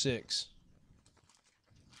verse 6.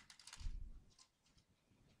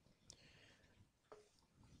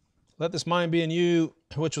 Let this mind be in you,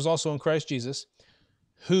 which was also in Christ Jesus,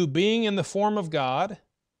 who being in the form of God,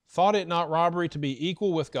 thought it not robbery to be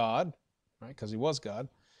equal with God, right, because he was God,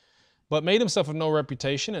 but made himself of no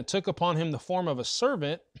reputation, and took upon him the form of a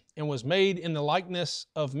servant, and was made in the likeness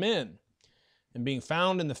of men. And being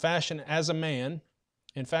found in fashion as a man,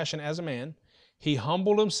 he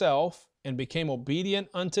humbled himself and became obedient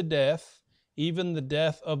unto death, even the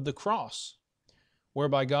death of the cross,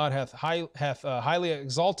 whereby God hath highly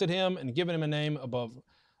exalted him and given him a name above,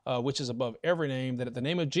 which is above every name, that at the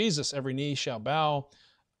name of Jesus every knee shall bow,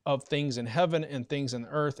 of things in heaven and things in the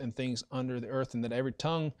earth and things under the earth, and that every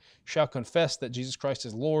tongue shall confess that Jesus Christ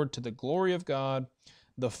is Lord, to the glory of God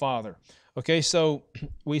the Father. Okay, so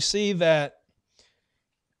we see that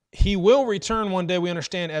he will return one day, we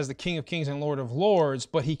understand, as the King of Kings and Lord of Lords,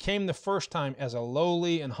 but he came the first time as a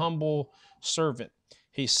lowly and humble servant.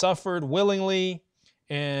 He suffered willingly,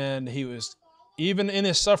 and he was, even in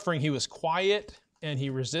his suffering, he was quiet and he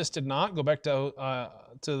resisted not. Go back to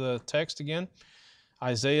the text again.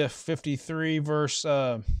 Isaiah 53 verse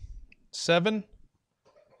 7.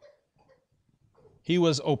 He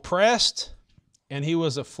was oppressed and he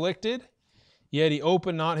was afflicted, yet he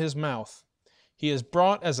opened not his mouth. He is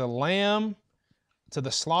brought as a lamb to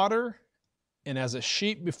the slaughter, and as a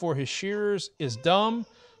sheep before his shearers is dumb,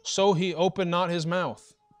 so he opened not his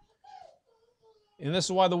mouth. And this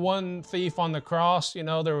is why the one thief on the cross,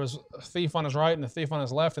 there was a thief on his right and a thief on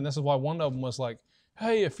his left, and this is why one of them was like,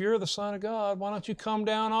 hey, if you're the Son of God, why don't you come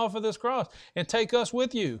down off of this cross and take us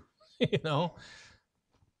with you?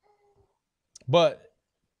 But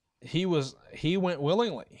he went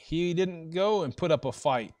willingly. He didn't go and put up a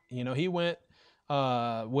fight. He went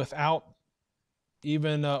without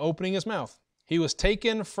even opening his mouth. He was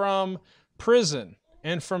taken from prison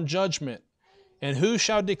and from judgment. And who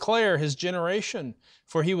shall declare his generation?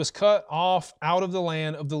 For he was cut off out of the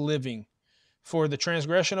land of the living. For the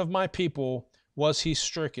transgression of my people was he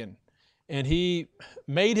stricken. And he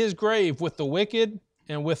made his grave with the wicked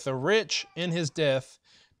and with the rich in his death,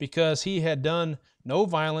 because he had done no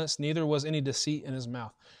violence, neither was any deceit in his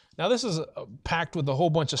mouth. Now this is packed with a whole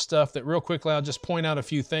bunch of stuff that real quickly I'll just point out a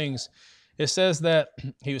few things. It says that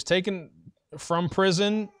he was taken from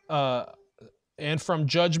prison and from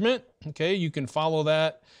judgment. Okay, you can follow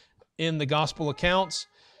that in the gospel accounts.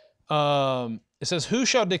 It says, who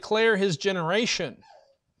shall declare his generation?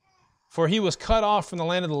 For he was cut off from the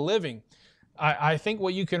land of the living. I think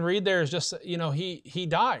what you can read there is just, he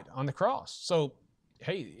died on the cross. So,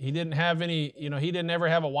 hey, he didn't have any, he didn't ever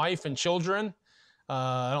have a wife and children.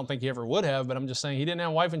 I don't think he ever would have, but I'm just saying he didn't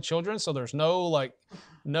have a wife and children. So there's no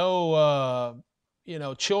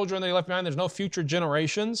children that he left behind. There's no future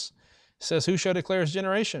generations. It says, who shall declare his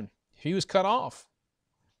generation? He was cut off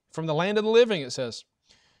from the land of the living, it says.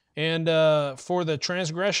 And for the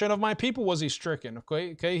transgression of my people was he stricken.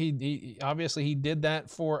 Okay, he obviously he did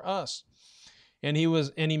that for us. And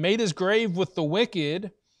he made his grave with the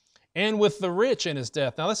wicked and with the rich in his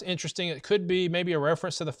death. Now that's interesting. It could be maybe a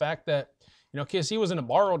reference to the fact that, because he was in a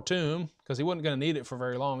borrowed tomb, because he wasn't going to need it for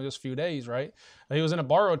very long, just a few days, right? He was in a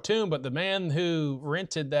borrowed tomb, but the man who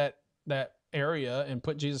rented that area and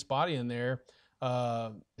put Jesus' body in there,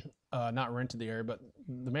 not rented the area, but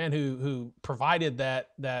the man who provided that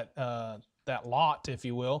lot, if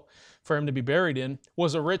you will, for him to be buried in,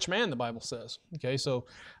 was a rich man, the Bible says. Okay, so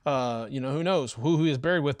who knows who he was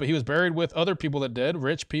buried with, but he was buried with other people that did,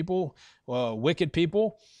 rich people, wicked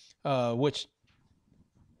people, which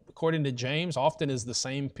according to James often is the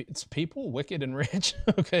same people, wicked and rich.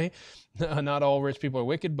 Okay, not all rich people are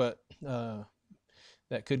wicked, but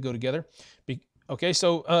that could go together. Okay,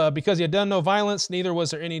 so because he had done no violence, neither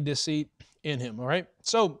was there any deceit in him. All right,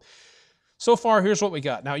 so far, here's what we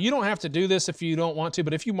got. Now, you don't have to do this if you don't want to,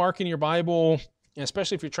 but if you mark in your Bible, and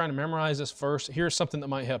especially if you're trying to memorize this verse, here's something that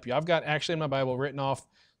might help you. I've got actually in my Bible written off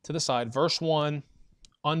to the side, verse 1,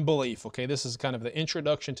 unbelief. Okay, this is kind of the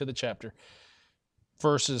introduction to the chapter.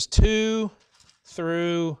 Verses 2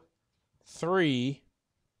 through 3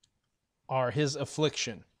 are his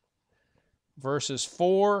affliction. Verses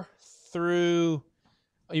 4 through,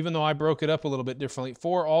 even though I broke it up a little bit differently,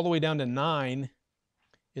 4 all the way down to 9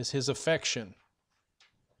 is his affection.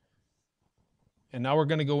 And now we're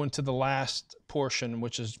going to go into the last portion,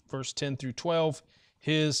 which is verse 10 through 12,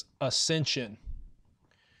 his ascension.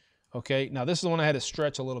 Okay, now this is the one I had to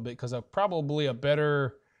stretch a little bit because probably a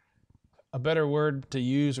better word to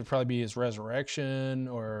use would probably be his resurrection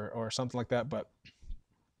or something like that, but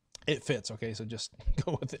it fits. Okay, so just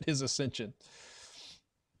go with it, his ascension.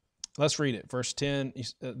 Let's read it. Verse 10.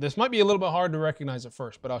 This might be a little bit hard to recognize at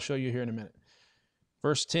first, but I'll show you here in a minute.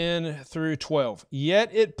 Verse 10 through 12. Yet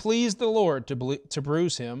it pleased the Lord to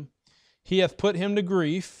bruise him. He hath put him to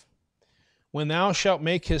grief. When thou shalt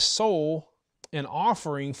make his soul an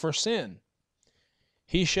offering for sin,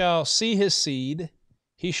 he shall see his seed.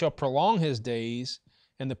 He shall prolong his days,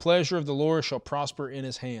 and the pleasure of the Lord shall prosper in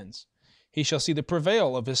his hands. He shall see the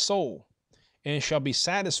travail of his soul, and shall be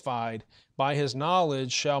satisfied. By his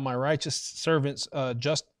knowledge shall my righteous servants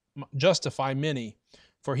justify many,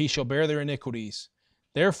 for he shall bear their iniquities.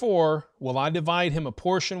 Therefore will I divide him a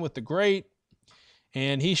portion with the great,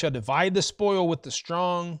 and he shall divide the spoil with the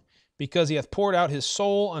strong, because he hath poured out his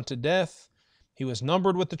soul unto death. He was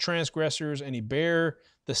numbered with the transgressors, and he bare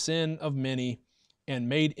the sin of many, and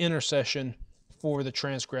made intercession for the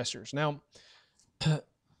transgressors. Now,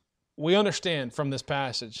 we understand from this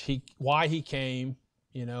passage why he came.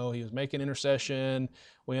 He was making intercession.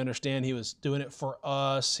 We understand he was doing it for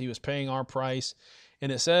us. He was paying our price.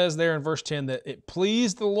 And it says there in verse 10 that it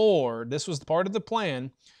pleased the Lord. This was part of the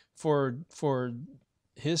plan for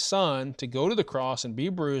his son to go to the cross and be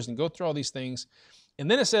bruised and go through all these things. And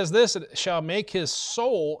then it says this, it shall make his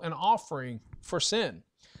soul an offering for sin.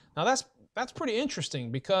 Now that's pretty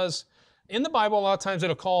interesting, because in the Bible, a lot of times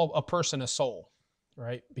it'll call a person a soul,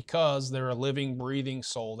 right? Because they're a living, breathing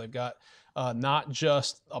soul. They've got not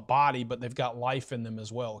just a body, but they've got life in them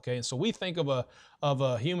as well. Okay, and so we think of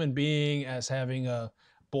a human being as having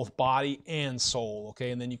both body and soul.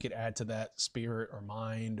 Okay, and then you could add to that spirit or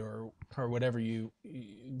mind or whatever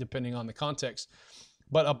depending on the context.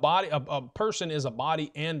 But a person is a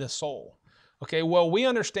body and a soul. Okay, well, we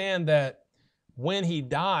understand that when he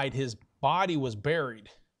died, his body was buried,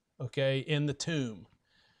 okay, in the tomb.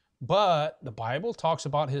 But the Bible talks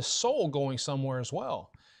about his soul going somewhere as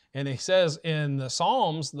well. And he says in the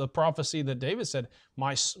Psalms, the prophecy that David said,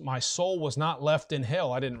 my soul was not left in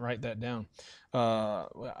hell. I didn't write that down.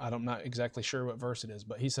 I'm not exactly sure what verse it is,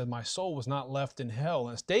 but he said, my soul was not left in hell.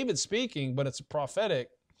 And it's David speaking, but it's prophetic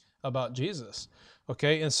about Jesus.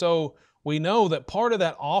 Okay, and so we know that part of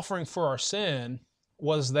that offering for our sin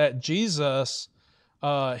was that Jesus,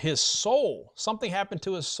 his soul, something happened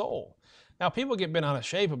to his soul. Now, people get bent out of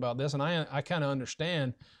shape about this, and I kind of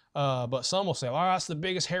understand, but some will say, oh, that's the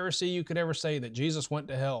biggest heresy you could ever say, that Jesus went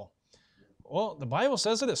to hell. Well, the Bible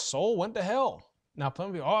says that his soul went to hell. Now,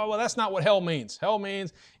 some people, oh, well, that's not what hell means. Hell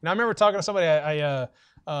means, and I remember talking to somebody, I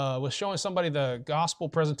was showing somebody the gospel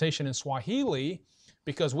presentation in Swahili,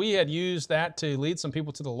 because we had used that to lead some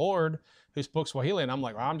people to the Lord who spoke Swahili, and I'm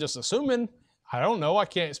like, well, I'm just assuming, I don't know, I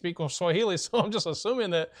can't speak Swahili, so I'm just assuming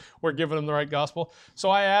that we're giving them the right gospel. So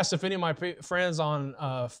I asked if any of my friends on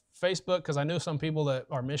Facebook, because I knew some people that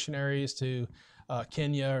are missionaries to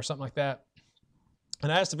Kenya or something like that,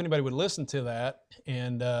 and I asked if anybody would listen to that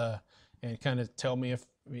and kind of tell me if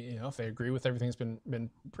if they agree with everything that's been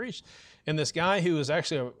preached. And this guy who was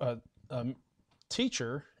actually a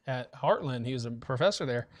teacher at Heartland, he was a professor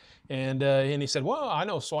there, and he said, well, I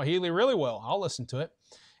know Swahili really well, I'll listen to it.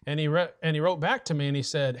 And he wrote back to me and he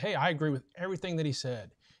said, hey, I agree with everything that he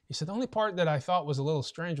said. He said, the only part that I thought was a little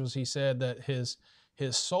strange was he said that his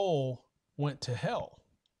soul went to hell.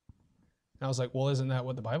 And I was like, well, isn't that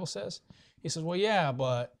what the Bible says? He says, well, yeah,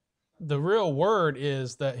 but the real word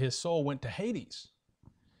is that his soul went to Hades.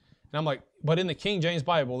 And I'm like, but in the King James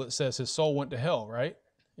Bible, it says his soul went to hell, right?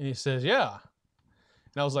 And he says, yeah.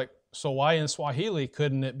 And I was like, so why in Swahili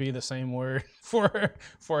couldn't it be the same word for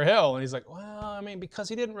hell? And he's like, well, I mean, because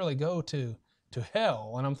he didn't really go to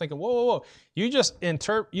hell. And I'm thinking, whoa. You just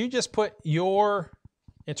put your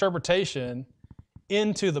interpretation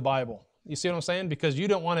into the Bible. You see what I'm saying? Because you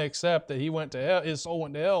don't want to accept that he went to hell, his soul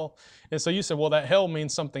went to hell. And so you said, well, that hell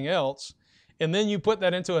means something else. And then you put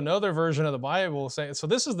that into another version of the Bible. Saying, so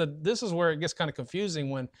this is where it gets kind of confusing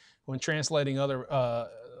when translating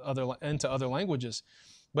into other languages.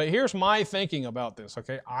 But here's my thinking about this,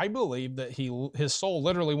 okay? I believe that his soul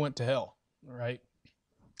literally went to hell, right?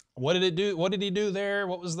 What did it do? What did he do there?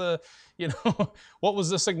 What was the, what was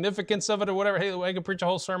the significance of it or whatever? Hey, I could preach a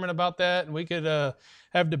whole sermon about that, and we could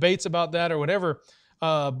have debates about that or whatever.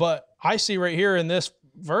 But I see right here in this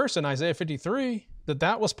verse in Isaiah 53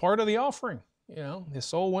 that was part of the offering. His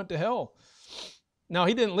soul went to hell. Now,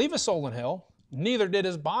 he didn't leave his soul in hell. Neither did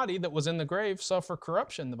his body that was in the grave suffer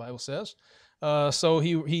corruption, the Bible says. So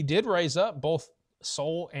he did raise up both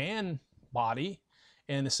soul and body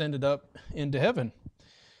and ascended up into heaven.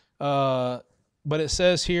 But it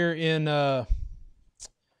says here in,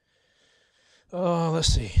 let's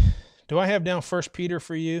see. Do I have down 1 Peter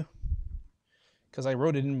for you? Because I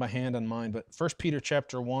wrote it in my hand on mine. But 1 Peter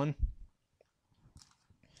chapter 1,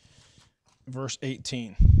 verse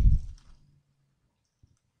 18.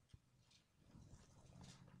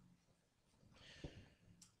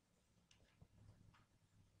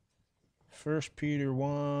 1 Peter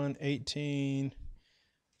 1, 18.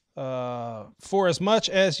 For as much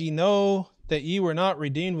as ye know that ye were not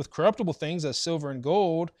redeemed with corruptible things as silver and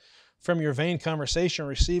gold from your vain conversation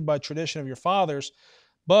received by tradition of your fathers,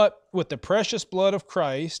 but with the precious blood of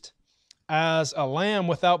Christ, as a lamb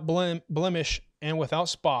without blemish and without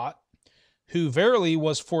spot, who verily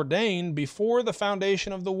was foreordained before the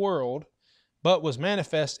foundation of the world, but was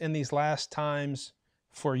manifest in these last times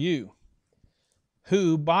for you,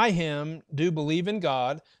 who by him do believe in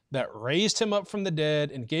God, that raised him up from the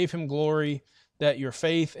dead and gave him glory, that your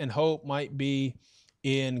faith and hope might be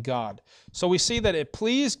in God. So we see that it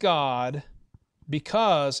pleased God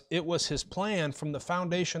because it was his plan from the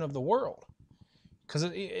foundation of the world. Because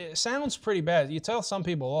it sounds pretty bad. You tell some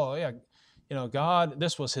people, oh yeah, God,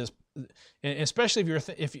 this was his, especially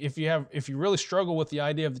if you really struggle with the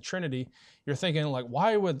idea of the Trinity, you're thinking like,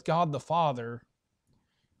 why would God the Father,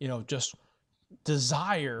 just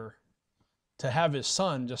desire to have his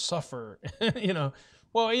son just suffer?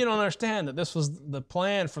 Well, you don't understand that this was the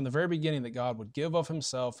plan from the very beginning, that God would give of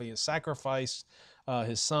himself. He had sacrificed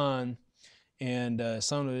his son, and his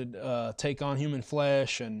son would take on human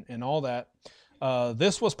flesh and all that.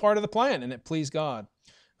 This was part of the plan, and it pleased God.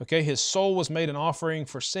 Okay, his soul was made an offering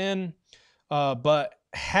for sin, but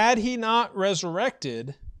had he not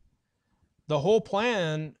resurrected, the whole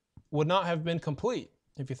plan would not have been complete,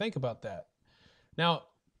 if you think about that. Now,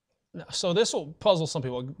 so this will puzzle some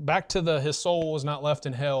people. Back to his soul was not left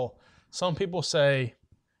in hell. Some people say,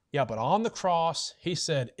 yeah, but on the cross, he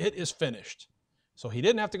said, it is finished. So he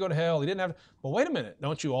didn't have to go to hell. He didn't have to. Well, wait a minute.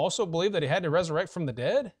 Don't you also believe that he had to resurrect from the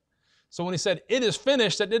dead? So when he said, it is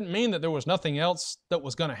finished, that didn't mean that there was nothing else that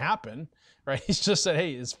was going to happen, right? He's just said,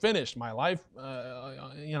 hey, it's finished. My life,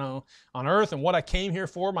 on earth and what I came here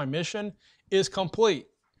for, my mission is complete.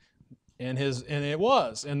 And it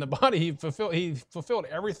was. In the body, he fulfilled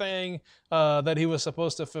everything that he was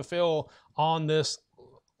supposed to fulfill on this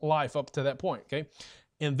life up to that point, okay?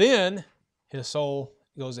 And then his soul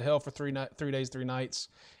goes to hell for 3 days, 3 nights,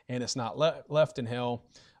 and it's not left in hell.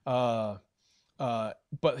 But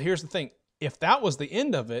here's the thing. If that was the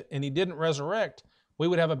end of it and he didn't resurrect, we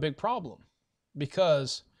would have a big problem,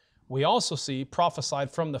 because we also see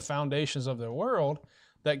prophesied from the foundations of the world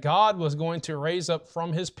that God was going to raise up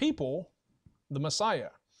from his people the Messiah.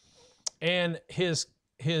 And his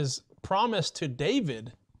promise to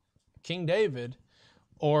David, King David,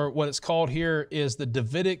 or what it's called here is the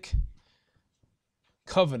Davidic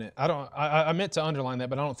covenant. I meant to underline that,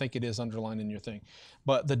 but I don't think it is underlined in your thing.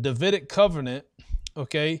 But the Davidic covenant,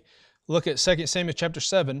 okay, look at 2 Samuel chapter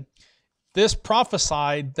 7. This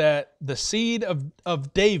prophesied that the seed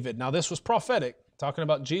of David, now this was prophetic, talking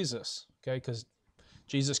about Jesus, okay, because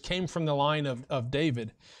Jesus came from the line of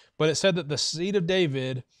David. But it said that the seed of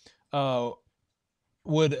David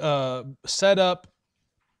would be set up,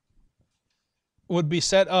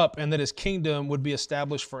 and that his kingdom would be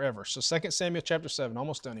established forever. So 2 Samuel chapter 7,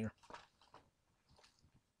 almost done here.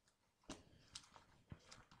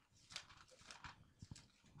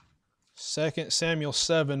 Second Samuel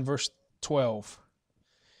 7, verse 12.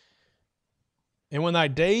 And when thy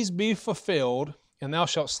days be fulfilled, and thou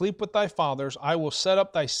shalt sleep with thy fathers, I will set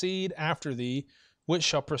up thy seed after thee, which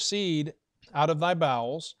shall proceed out of thy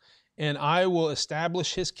bowels, and I will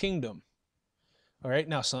establish his kingdom. All right,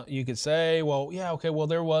 now you could say, well, yeah, okay, well,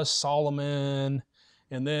 there was Solomon,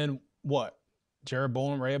 and then what?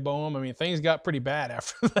 Jeroboam, Rehoboam. I mean, things got pretty bad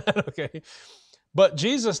after that, okay? But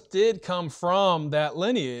Jesus did come from that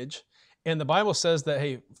lineage, and the Bible says that,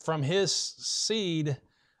 hey, from his seed,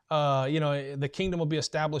 the kingdom will be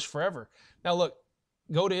established forever. Now, look,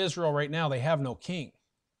 go to Israel right now. They have no king.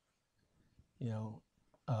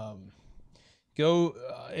 Go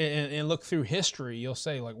and look through history. You'll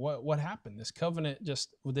say, like, what happened? This covenant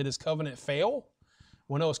did his covenant fail?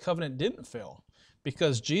 Well, no, his covenant didn't fail,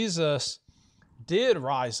 because Jesus did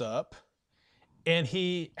rise up, and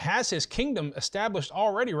he has his kingdom established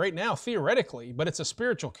already right now, theoretically, but it's a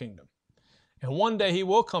spiritual kingdom. And one day he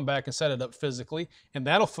will come back and set it up physically, and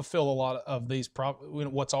that'll fulfill a lot of these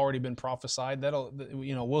what's already been prophesied.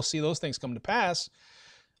 We'll see those things come to pass.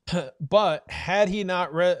 But had he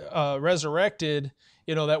not resurrected,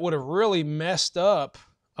 that would have really messed up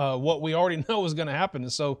what we already know was going to happen.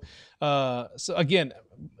 And so again,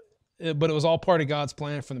 but it was all part of God's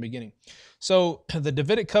plan from the beginning. So the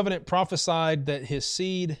Davidic covenant prophesied that his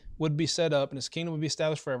seed would be set up and his kingdom would be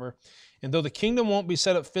established forever. And though the kingdom won't be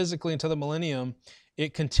set up physically until the millennium,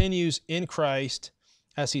 it continues in Christ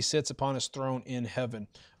as he sits upon his throne in heaven.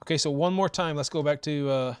 Okay, so one more time, let's go back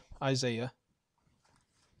to Isaiah.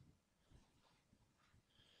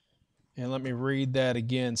 And let me read that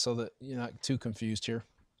again so that you're not too confused here.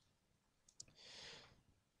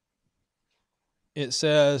 It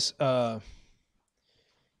says, the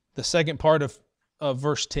second part of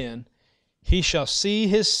verse 10, he shall see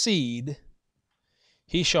his seed,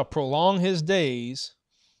 he shall prolong his days,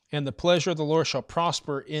 and the pleasure of the Lord shall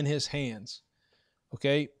prosper in his hands.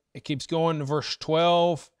 Okay, it keeps going to verse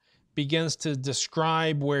 12, begins to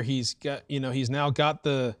describe where he's got, he's now got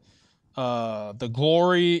the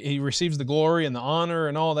glory. He receives the glory and the honor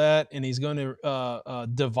and all that, and he's going to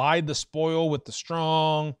divide the spoil with the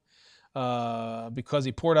strong, because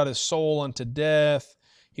he poured out his soul unto death.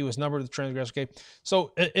 He was numbered with the transgressors. Okay,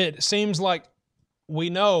 so it seems like we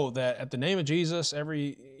know that at the name of Jesus,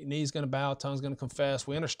 every knee's going to bow, tongue's going to confess.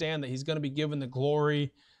 We understand that he's going to be given the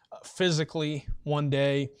glory physically one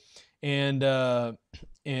day, and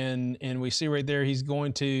we see right there he's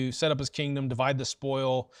going to set up his kingdom, divide the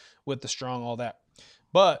spoil with the strong, all that.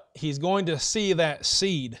 But he's going to see that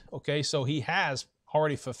seed, okay? So he has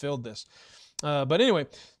already fulfilled this. But anyway,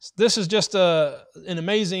 this is just an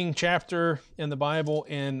amazing chapter in the Bible,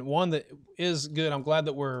 and one that is good. I'm glad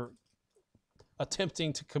that we're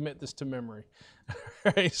attempting to commit this to memory.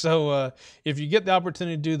 Right? So if you get the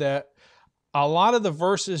opportunity to do that, a lot of the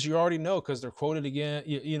verses you already know because they're quoted again,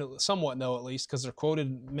 somewhat know at least, because they're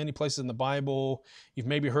quoted many places in the Bible. You've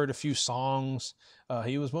maybe heard a few songs.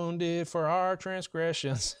 He was wounded for our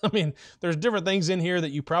transgressions. I mean, there's different things in here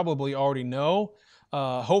that you probably already know.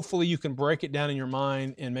 Hopefully you can break it down in your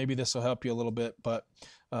mind, and maybe this will help you a little bit. But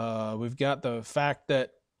we've got the fact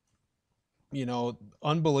that,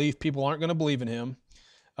 unbelief, people aren't going to believe in him.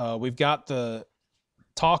 We've got the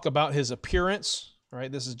talk about his appearance, All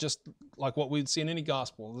right, this is just like what we'd see in any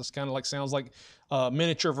gospel. This kind of like sounds like a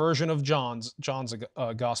miniature version of John's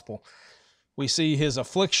gospel. We see his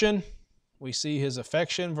affliction. We see his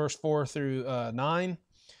affection, verse 4 through 9.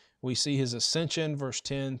 We see his ascension, verse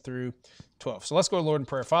 10 through 12. So let's go to the Lord in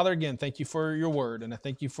prayer. Father, again, thank you for your word, and I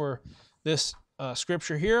thank you for this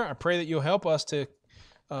scripture here. I pray that you'll help us to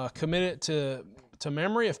commit it to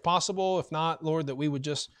memory if possible. If not, Lord, that we would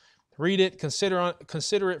just read it,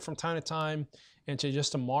 consider it from time to time, and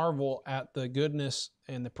to marvel at the goodness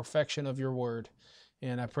and the perfection of your word.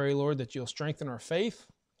 And I pray, Lord, that you'll strengthen our faith,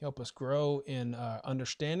 help us grow in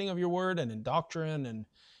understanding of your word and in doctrine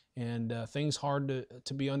and things hard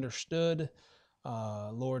to be understood.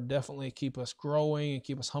 Lord, definitely keep us growing and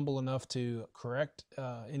keep us humble enough to correct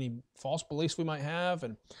any false beliefs we might have.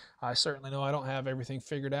 And I certainly know I don't have everything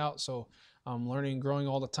figured out, so I'm learning and growing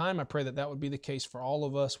all the time. I pray that that would be the case for all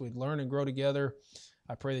of us. We'd learn and grow together.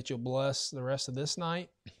 I pray that you'll bless the rest of this night.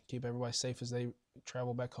 Keep everybody safe as they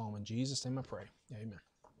travel back home. In Jesus' name I pray. Amen.